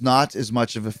radio is not as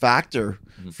much of a factor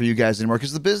for you guys anymore,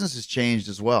 because the business has changed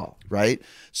as well, right?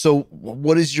 So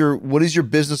what is your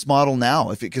business model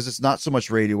now? Because it's not so much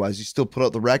radio wise, you still put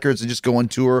out the records and just go on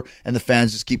tour, and the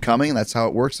fans just keep coming, and that's how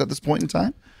it works at this point in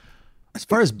time. As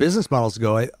far as business models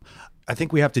go, I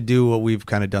think we have to do what we've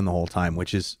kind of done the whole time,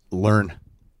 which is learn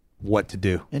what to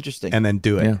do. Interesting. And then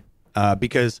do it.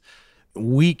 Because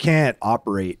we can't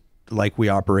operate like we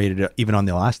operated even on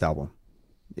the last album.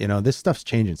 This stuff's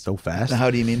changing so fast. Now,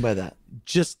 how do you mean by that?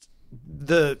 Just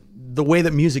the way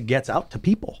that music gets out to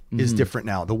people is different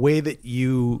now. The way that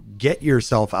you get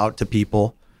yourself out to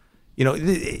people,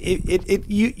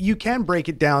 you can break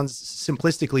it down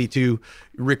simplistically to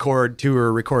record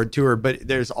tour, but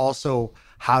there's also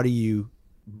how do you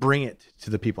bring it to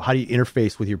the people? How do you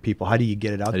interface with your people? How do you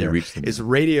get it out there?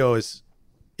 Radio is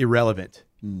irrelevant.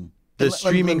 The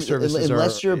streaming services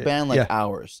unless you're a band like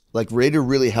ours, like radio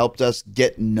really helped us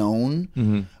get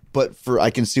known. But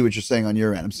I can see what you're saying on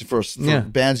your end. For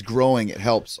bands growing, it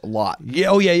helps a lot.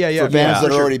 Yeah. Oh, yeah. For bands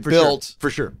that are already built, for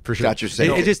sure. Got your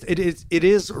signal. It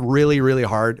is really, really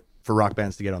hard for rock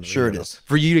bands to get on the radio. Sure it is.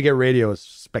 For you to get radio is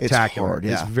spectacular. It's hard,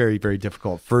 It's very, very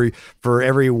difficult. For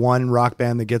every one rock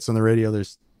band that gets on the radio,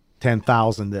 there's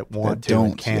 10,000 that want to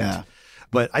and can't. Yeah.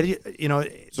 But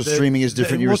so streaming is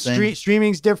different. You were saying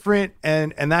streaming's different,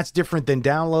 and that's different than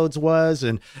downloads was,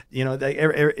 and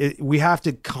we have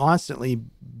to constantly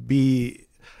be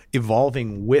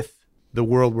evolving with the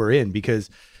world we're in, because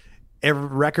every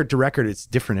record to record it's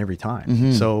different every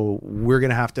time. So we're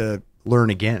gonna have to learn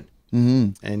again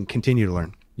and continue to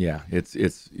learn. Yeah,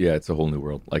 it's a whole new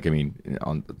world. Like, I mean,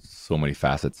 on so many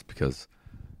facets, because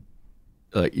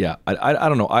I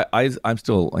don't know. I'm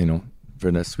still, for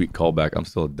a sweet callback, I'm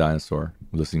still a dinosaur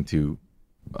listening to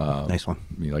nice one.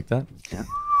 You like that? Yeah.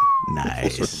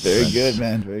 Nice. Very good,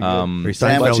 man. Very good.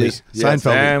 Sandwiches.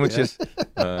 Sandwiches.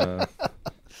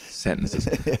 Sentences.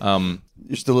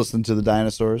 You're still listening to the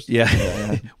dinosaurs?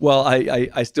 Yeah. Well,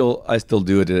 I still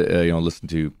do it. Listen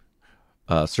to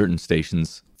certain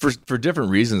stations for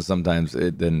different reasons sometimes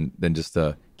than just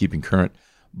keeping current.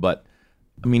 But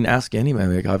I mean, ask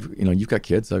anybody. Like, you've got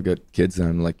kids. I've got kids, and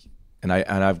I'm like, and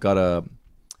I've got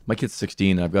my kid's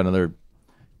 16. And I've got another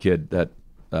kid that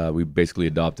we basically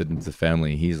adopted into the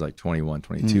family. He's like 21,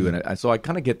 22. And so I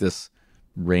kind of get this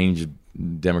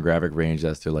demographic range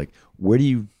as to like, where do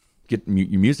you get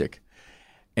your music?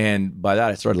 And by that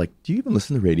I started like, do you even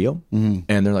listen to radio? And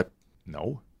they're like,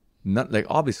 no, not like,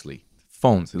 obviously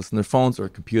phones. They listen to their phones or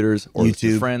computers or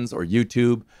listen to friends or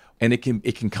YouTube. And it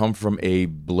can come from a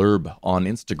blurb on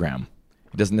Instagram.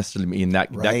 It doesn't necessarily mean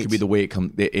that could be the way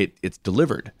it's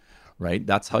delivered, right?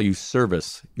 That's how you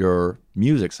service your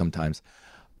music sometimes.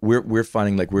 We're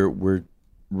finding like we're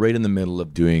right in the middle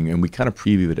of doing, and we kind of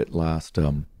previewed it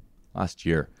last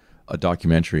year, a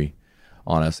documentary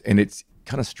on us, and it's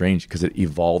kind of strange because it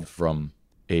evolved from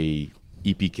an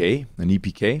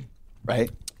EPK, right?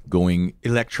 Going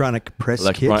electronic press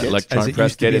kit, electronic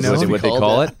press kit is what they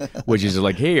call it, which is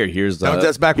like, here's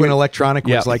that's back when electronic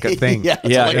was like a thing.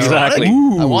 Exactly.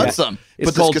 I want some.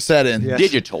 Put this cassette in.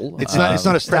 Digital. It's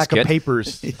not a stack of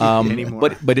papers anymore.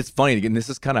 But it's funny, and this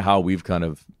is kind of how we've kind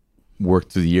of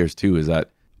worked through the years too. Is that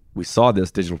we saw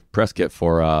this digital press kit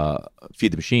for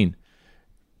Feed the Machine,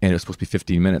 and it was supposed to be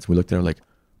 15 minutes. We looked at it like,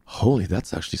 holy,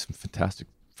 that's actually some fantastic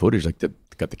footage. Like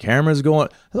got the cameras going.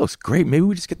 It looks great. Maybe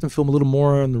we just get them film a little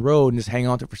more on the road and just hang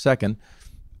on to it for a second,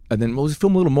 and then we'll just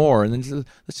film a little more, and then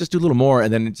let's just do a little more,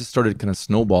 and then it just started kind of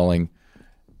snowballing,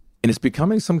 and it's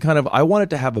becoming some kind of. I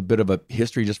wanted to have a bit of a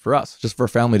history just for us, just for our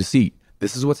family to see.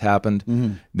 This is what's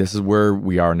happened. This is where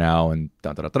we are now, and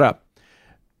da da da da.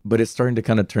 But it's starting to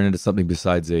kind of turn into something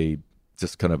besides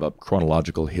just kind of a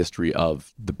chronological history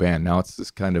of the band. Now it's this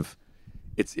kind of.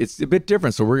 It's a bit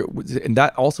different. So and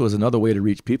that also is another way to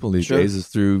reach people these days is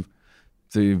through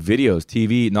videos,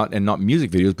 TV, not music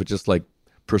videos, but just like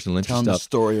personal interest stuff. Telling the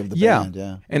story of the band,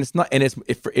 And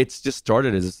it's just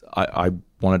started as I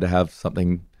wanted to have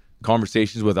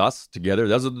conversations with us together.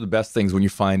 Those are the best things when you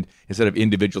find, instead of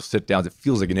individual sit downs, it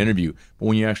feels like an interview. But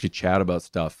when you actually chat about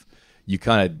stuff, you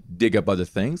kind of dig up other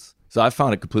things. So I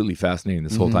found it completely fascinating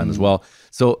this whole time as well.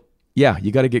 So yeah,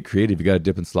 you got to get creative. You got to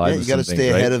dip and slide. Yeah, you got to stay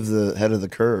ahead of the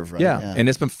curve, right? Yeah, and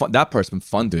it's been fun. That part's been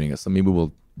fun doing it. So maybe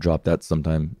we'll drop that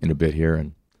sometime in a bit here,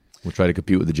 and we'll try to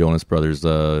compete with the Jonas Brothers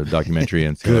documentary.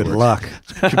 And see good luck.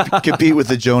 Compete with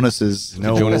the Jonases.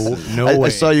 No way. I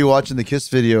saw you watching the Kiss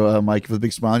video, Mike, with a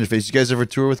big smile on your face. You guys ever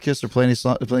tour with Kiss or play any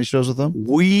shows with them?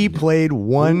 We played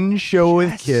one show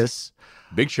with Kiss.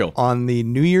 Big show on the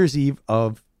New Year's Eve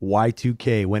of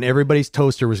Y2K when everybody's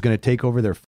toaster was going to take over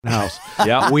their house.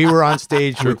 Yeah. We were on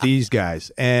stage with these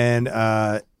guys, and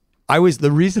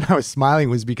the reason I was smiling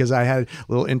was because I had a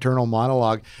little internal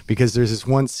monologue, because there's this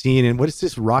one scene in, what is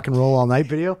this, Rock and Roll All Night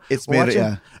video? It's made,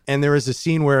 yeah. And there was a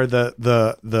scene where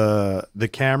the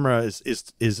camera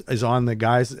is on the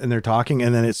guys and they're talking,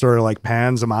 and then it sort of like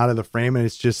pans them out of the frame, and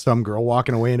it's just some girl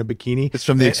walking away in a bikini. It's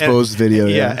from the exposed video.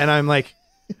 Yeah, and I'm like,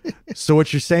 so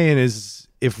what you're saying is,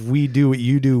 if we do what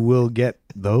you do, we'll get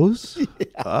those?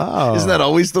 Oh, Isn't that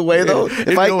always the way though?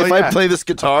 If I play this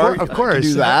guitar, of course, I can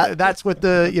do that. That's what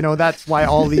that's why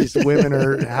all these women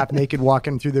are half naked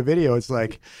walking through the video. It's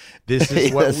like, this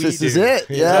is what we do. This is it.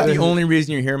 Is Yeah. that the only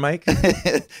reason you're here, Mike?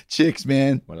 Chicks,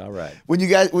 man. Well, all right. When you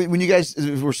guys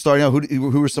were starting out,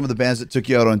 who were some of the bands that took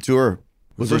you out on tour?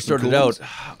 We there first some started cool out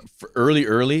ones? for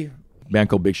early band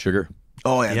called Big Sugar.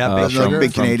 Oh yeah, Yeah, big, Sugar.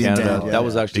 big Canadian Canada. band. Yeah, that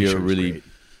was yeah. actually Big a Sugar's really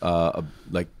great.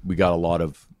 like we got a lot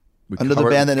of Another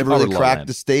band that never covered really a lot of cracked land.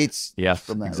 the States. Yes,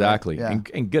 from that, right? exactly, Yeah.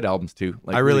 and good albums too.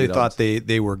 Like I really good thought albums.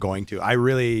 they were going to. I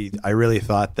really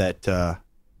thought that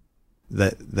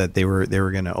that they were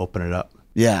going to open it up.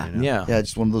 Yeah, Yeah. yeah.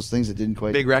 Just one of those things that didn't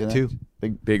quite. Big Wreck connect.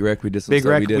 too. Big Wreck. We did some Big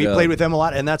stuff. Wreck. We did, played with them a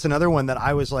lot, and that's another one that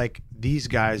I was like, these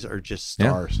guys are just Yeah.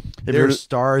 stars. you They're heard-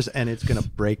 stars, and it's going to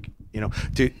break.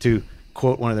 To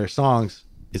quote one of their songs,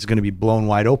 it's going to be blown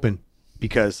wide open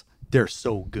because they're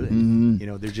so good.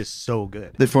 They're just so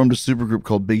good. They formed a supergroup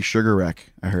called Big Sugar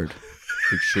Wreck. I heard.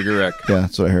 Big Sugar Wreck. Yeah,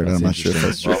 that's what I heard. I'm not sure if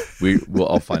that's Interesting. true.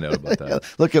 I'll find out about that.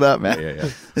 Look it up, man.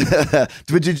 Yeah.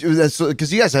 But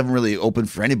because you guys haven't really opened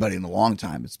for anybody in a long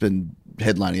time. It's been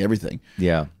headlining everything.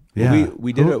 Yeah. Yeah. Well,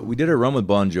 we did a run with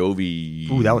Bon Jovi.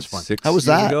 Ooh, that was fun. 6 How was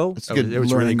years that? Ago. It's a good. It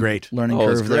was really great. Learning Oh,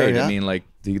 curve it's great. there. Yeah? I mean, like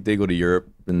they go to Europe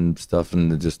and stuff, and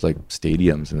they're just like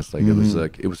stadiums, and it's like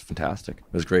it was fantastic.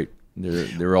 It was great.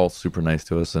 They're all super nice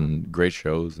to us and great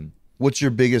shows. And What's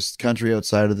your biggest country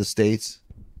outside of the States?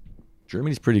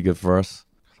 Germany's pretty good for us.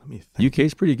 Let me think.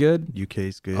 UK's pretty good.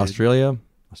 UK's good. Australia,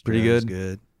 pretty Australia's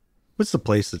good. What's the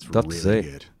place that's Tough to really say.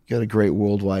 good? Got a great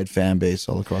worldwide fan base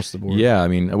all across the board. Yeah, I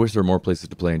mean, I wish there were more places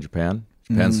to play in Japan.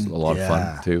 Japan's a lot of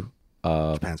yeah. fun too.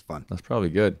 Japan's fun. That's probably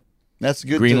good. That's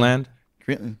good. Greenland.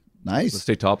 Nice. Let's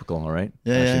stay topical, all right?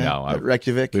 Yeah, Actually, yeah. no,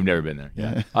 Reykjavik. we've never been there.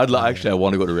 Yeah, I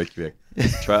want to go to Reykjavik.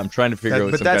 I'm trying to figure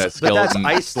out But some kind of that's skeleton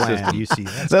Iceland. system. You see,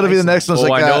 that's That'll be the Iceland. next one.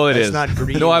 Oh, I know it It's is. not No, I've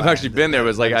Greenland. actually been there. It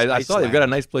was like I saw they've Iceland. got a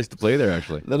nice place to play there.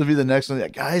 Actually, That'll be the next one. Yeah,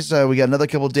 guys, we got another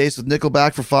couple of days with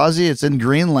Nickelback for Fozzy. It's in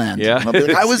Greenland. Yeah. And I'll be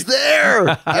like, I was there.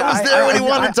 I was there when he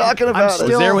wanted talking about I it.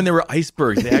 was there when there were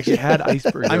icebergs. They actually had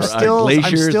icebergs. I'm There were, still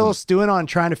glaciers. stewing on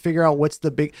trying to figure out what's the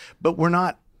big. But we're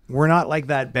not like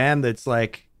that band that's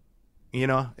like,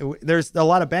 there's a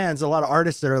lot of bands, a lot of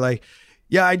artists that are like,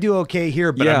 yeah, I do okay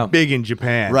here, but Yeah. I'm big in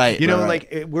Japan. Right, right.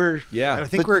 Like we're. Yeah. I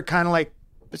think we're kind of like.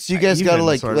 So you guys Even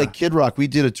got to sorta. like Kid Rock. We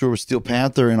did a tour with Steel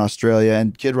Panther in Australia,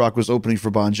 and Kid Rock was opening for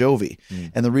Bon Jovi.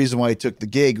 And the reason why he took the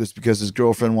gig was because his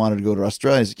girlfriend wanted to go to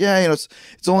Australia. He's like, yeah, it's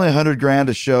only $100,000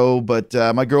 a show, but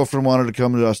my girlfriend wanted to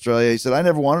come to Australia. He said, I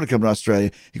never wanted to come to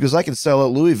Australia. He goes, I can sell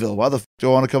out Louisville. Why the f do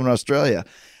I want to come to Australia?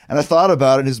 And I thought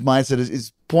about it. And his mindset,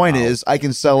 his point is, I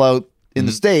can sell out in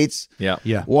the States. Yeah.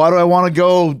 Yeah. Why do I want to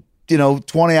go?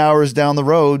 20 hours down the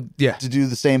road Yeah. to do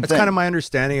the same That's thing. kind of my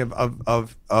understanding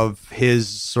of his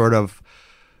sort of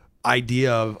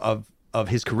idea of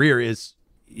his career is,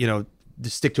 to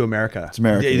stick to America. It's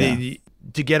America,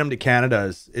 To get him to Canada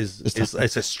is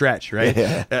it's a stretch, right?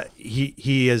 Yeah.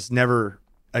 He has never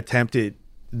attempted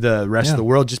the rest of the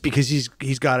world just because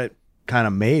he's got it kind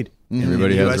of made. in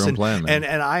Everybody the has US. their own plan, man.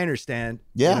 And I understand.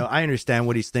 Yeah. I understand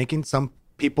what he's thinking. Some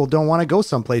people don't want to go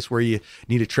someplace where you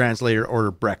need a translator, order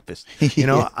breakfast. I'm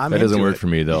That doesn't into work it. for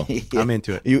me though. I'm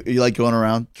into it. You like going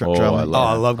around Oh, traveling?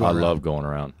 I love going I around. love going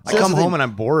around. I come that's the home thing. and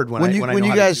I'm bored when When I you know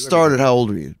how to guys do started, how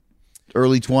old were you?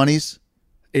 Early 20s?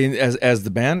 As the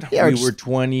band, Yeah, we just- were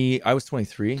 20. I was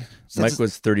 23. Mike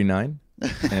was 39,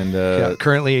 and everything.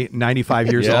 Currently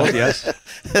 95 years Yeah. old. Yes.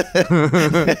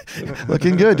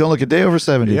 Looking good. Don't look a day over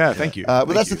 70. Yeah, thank you. But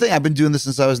that's the thing. I've been doing this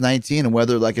since I was 19. And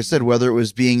whether, like I said, whether it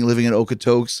was living in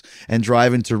Okotoks and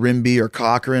driving to Rimbey or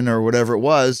Cochrane or whatever it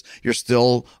was, you're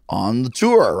still on the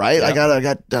tour, right? I got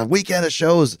a weekend of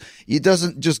shows. It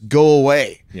doesn't just go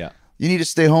away. yeah. You need to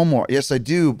stay home more. Yes, I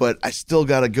do, but I still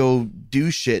got to go do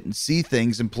shit and see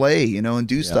things and play, and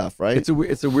do stuff, right? It's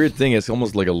a weird thing. It's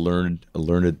almost like a learned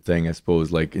thing, I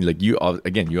suppose. Like you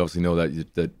obviously know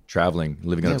that traveling,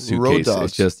 living on Yeah, a suitcase, road dogs.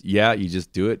 it's just you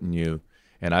just do it,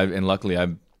 and luckily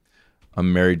I'm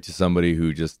married to somebody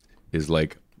who just is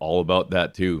like all about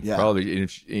that too. Yeah. Probably if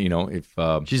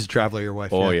She's a traveler, your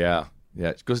wife. oh yeah. Yeah,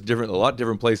 it goes a lot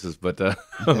different places, but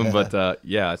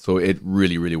yeah. So it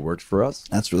really, really works for us.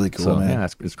 That's really cool, So man. yeah,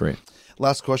 it's great.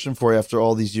 Last question for you. After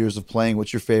all these years of playing,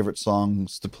 what's your favorite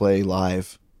songs to play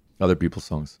live? Other people's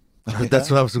songs. That's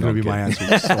what was going to be my answer.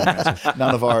 Just so answer.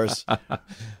 None of ours.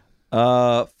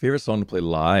 Favorite song to play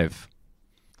live?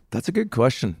 That's a good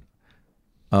question.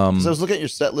 Because I was looking at your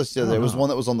set list the other day. There was one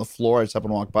that was on the floor. I just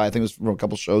happened to walk by. I think it was from a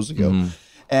couple shows ago.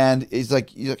 And he's like,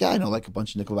 yeah, I know like a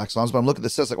bunch of Nickelback songs, but I'm looking at the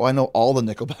set, like, I know all the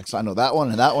Nickelback songs. I know that one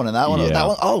and that one and that one and that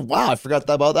one. Oh, wow, I forgot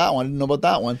about that one. I didn't know about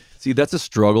that one. See, that's a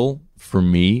struggle for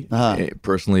me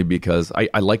personally, because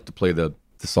I like to play the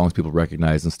songs people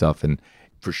recognize and stuff, and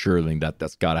for sure, I think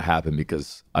that's got to happen,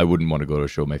 because I wouldn't want to go to a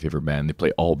show of my favorite band. They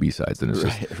play all B-sides, and it's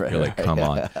just you're like, come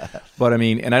on. But I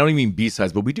mean, and I don't even mean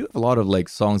B-sides, but we do have a lot of like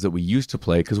songs that we used to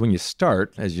play, because when you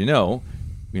start, as you know,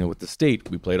 with the State,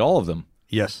 we played all of them.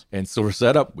 Yes. And so we're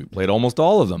set up. We played almost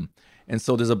all of them. And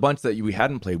so there's a bunch that we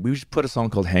hadn't played. We just put a song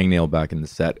called Hangnail back in the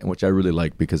set, and which I really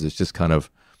like, because it's just kind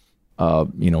of,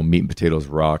 meat and potatoes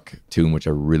rock tune, which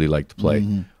I really like to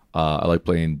play. I like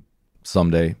playing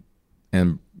Someday,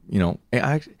 and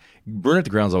Burn It to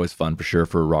Ground is always fun for sure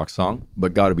for a rock song,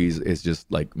 but Gotta Be is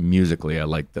just like musically, I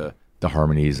like the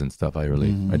harmonies and stuff. I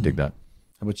dig that.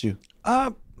 How about you?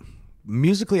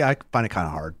 Musically, I find it kind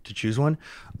of hard to choose one,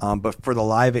 but for the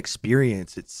live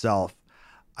experience itself,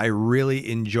 I really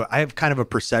enjoy. I have kind of a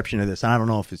perception of this, and I don't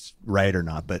know if it's right or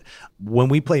not, but when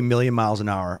we play Million Miles an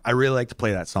Hour, I really like to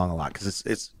play that song a lot, because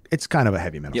it's kind of a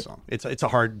heavy metal song. It's a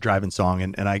hard driving song,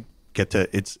 and I get to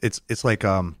it's like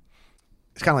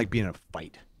it's kind of like being in a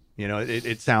fight.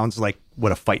 It sounds like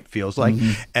what a fight feels like.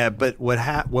 But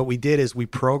what we did is we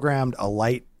programmed a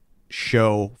light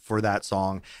show for that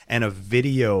song and a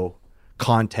video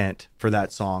content for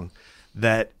that song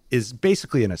that is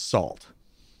basically an assault.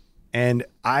 And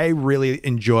I really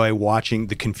enjoy watching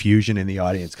the confusion in the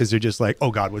audience, because they're just like,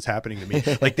 oh God, what's happening to me?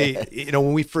 Like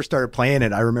when we first started playing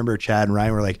it, I remember Chad and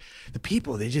Ryan were like, the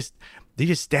people, they just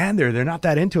stand there. They're not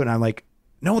that into it. And I'm like,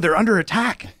 no, they're under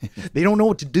attack. They don't know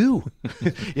what to do,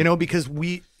 because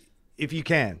if you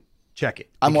can, check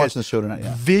it. I'm watching the show tonight.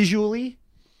 Yeah. Visually,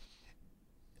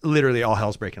 literally all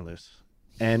hell's breaking loose.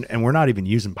 And we're not even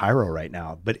using pyro right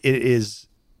now, but it's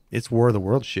War of the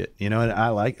World shit, and I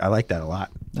like that a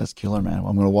lot. That's killer, man.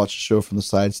 I'm going to watch the show from the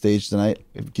side stage tonight.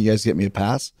 Can you guys get me a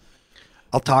pass?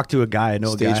 I'll talk to a guy. I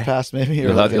know Stage a guy. pass, maybe?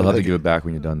 You'll have to give it back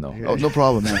when you're done, though. Oh, no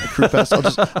problem, man. A crew pass. I'll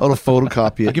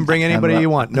photocopy it. You can bring anybody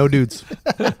you want. No dudes.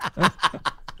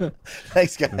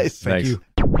 Thanks, guys. Thank you.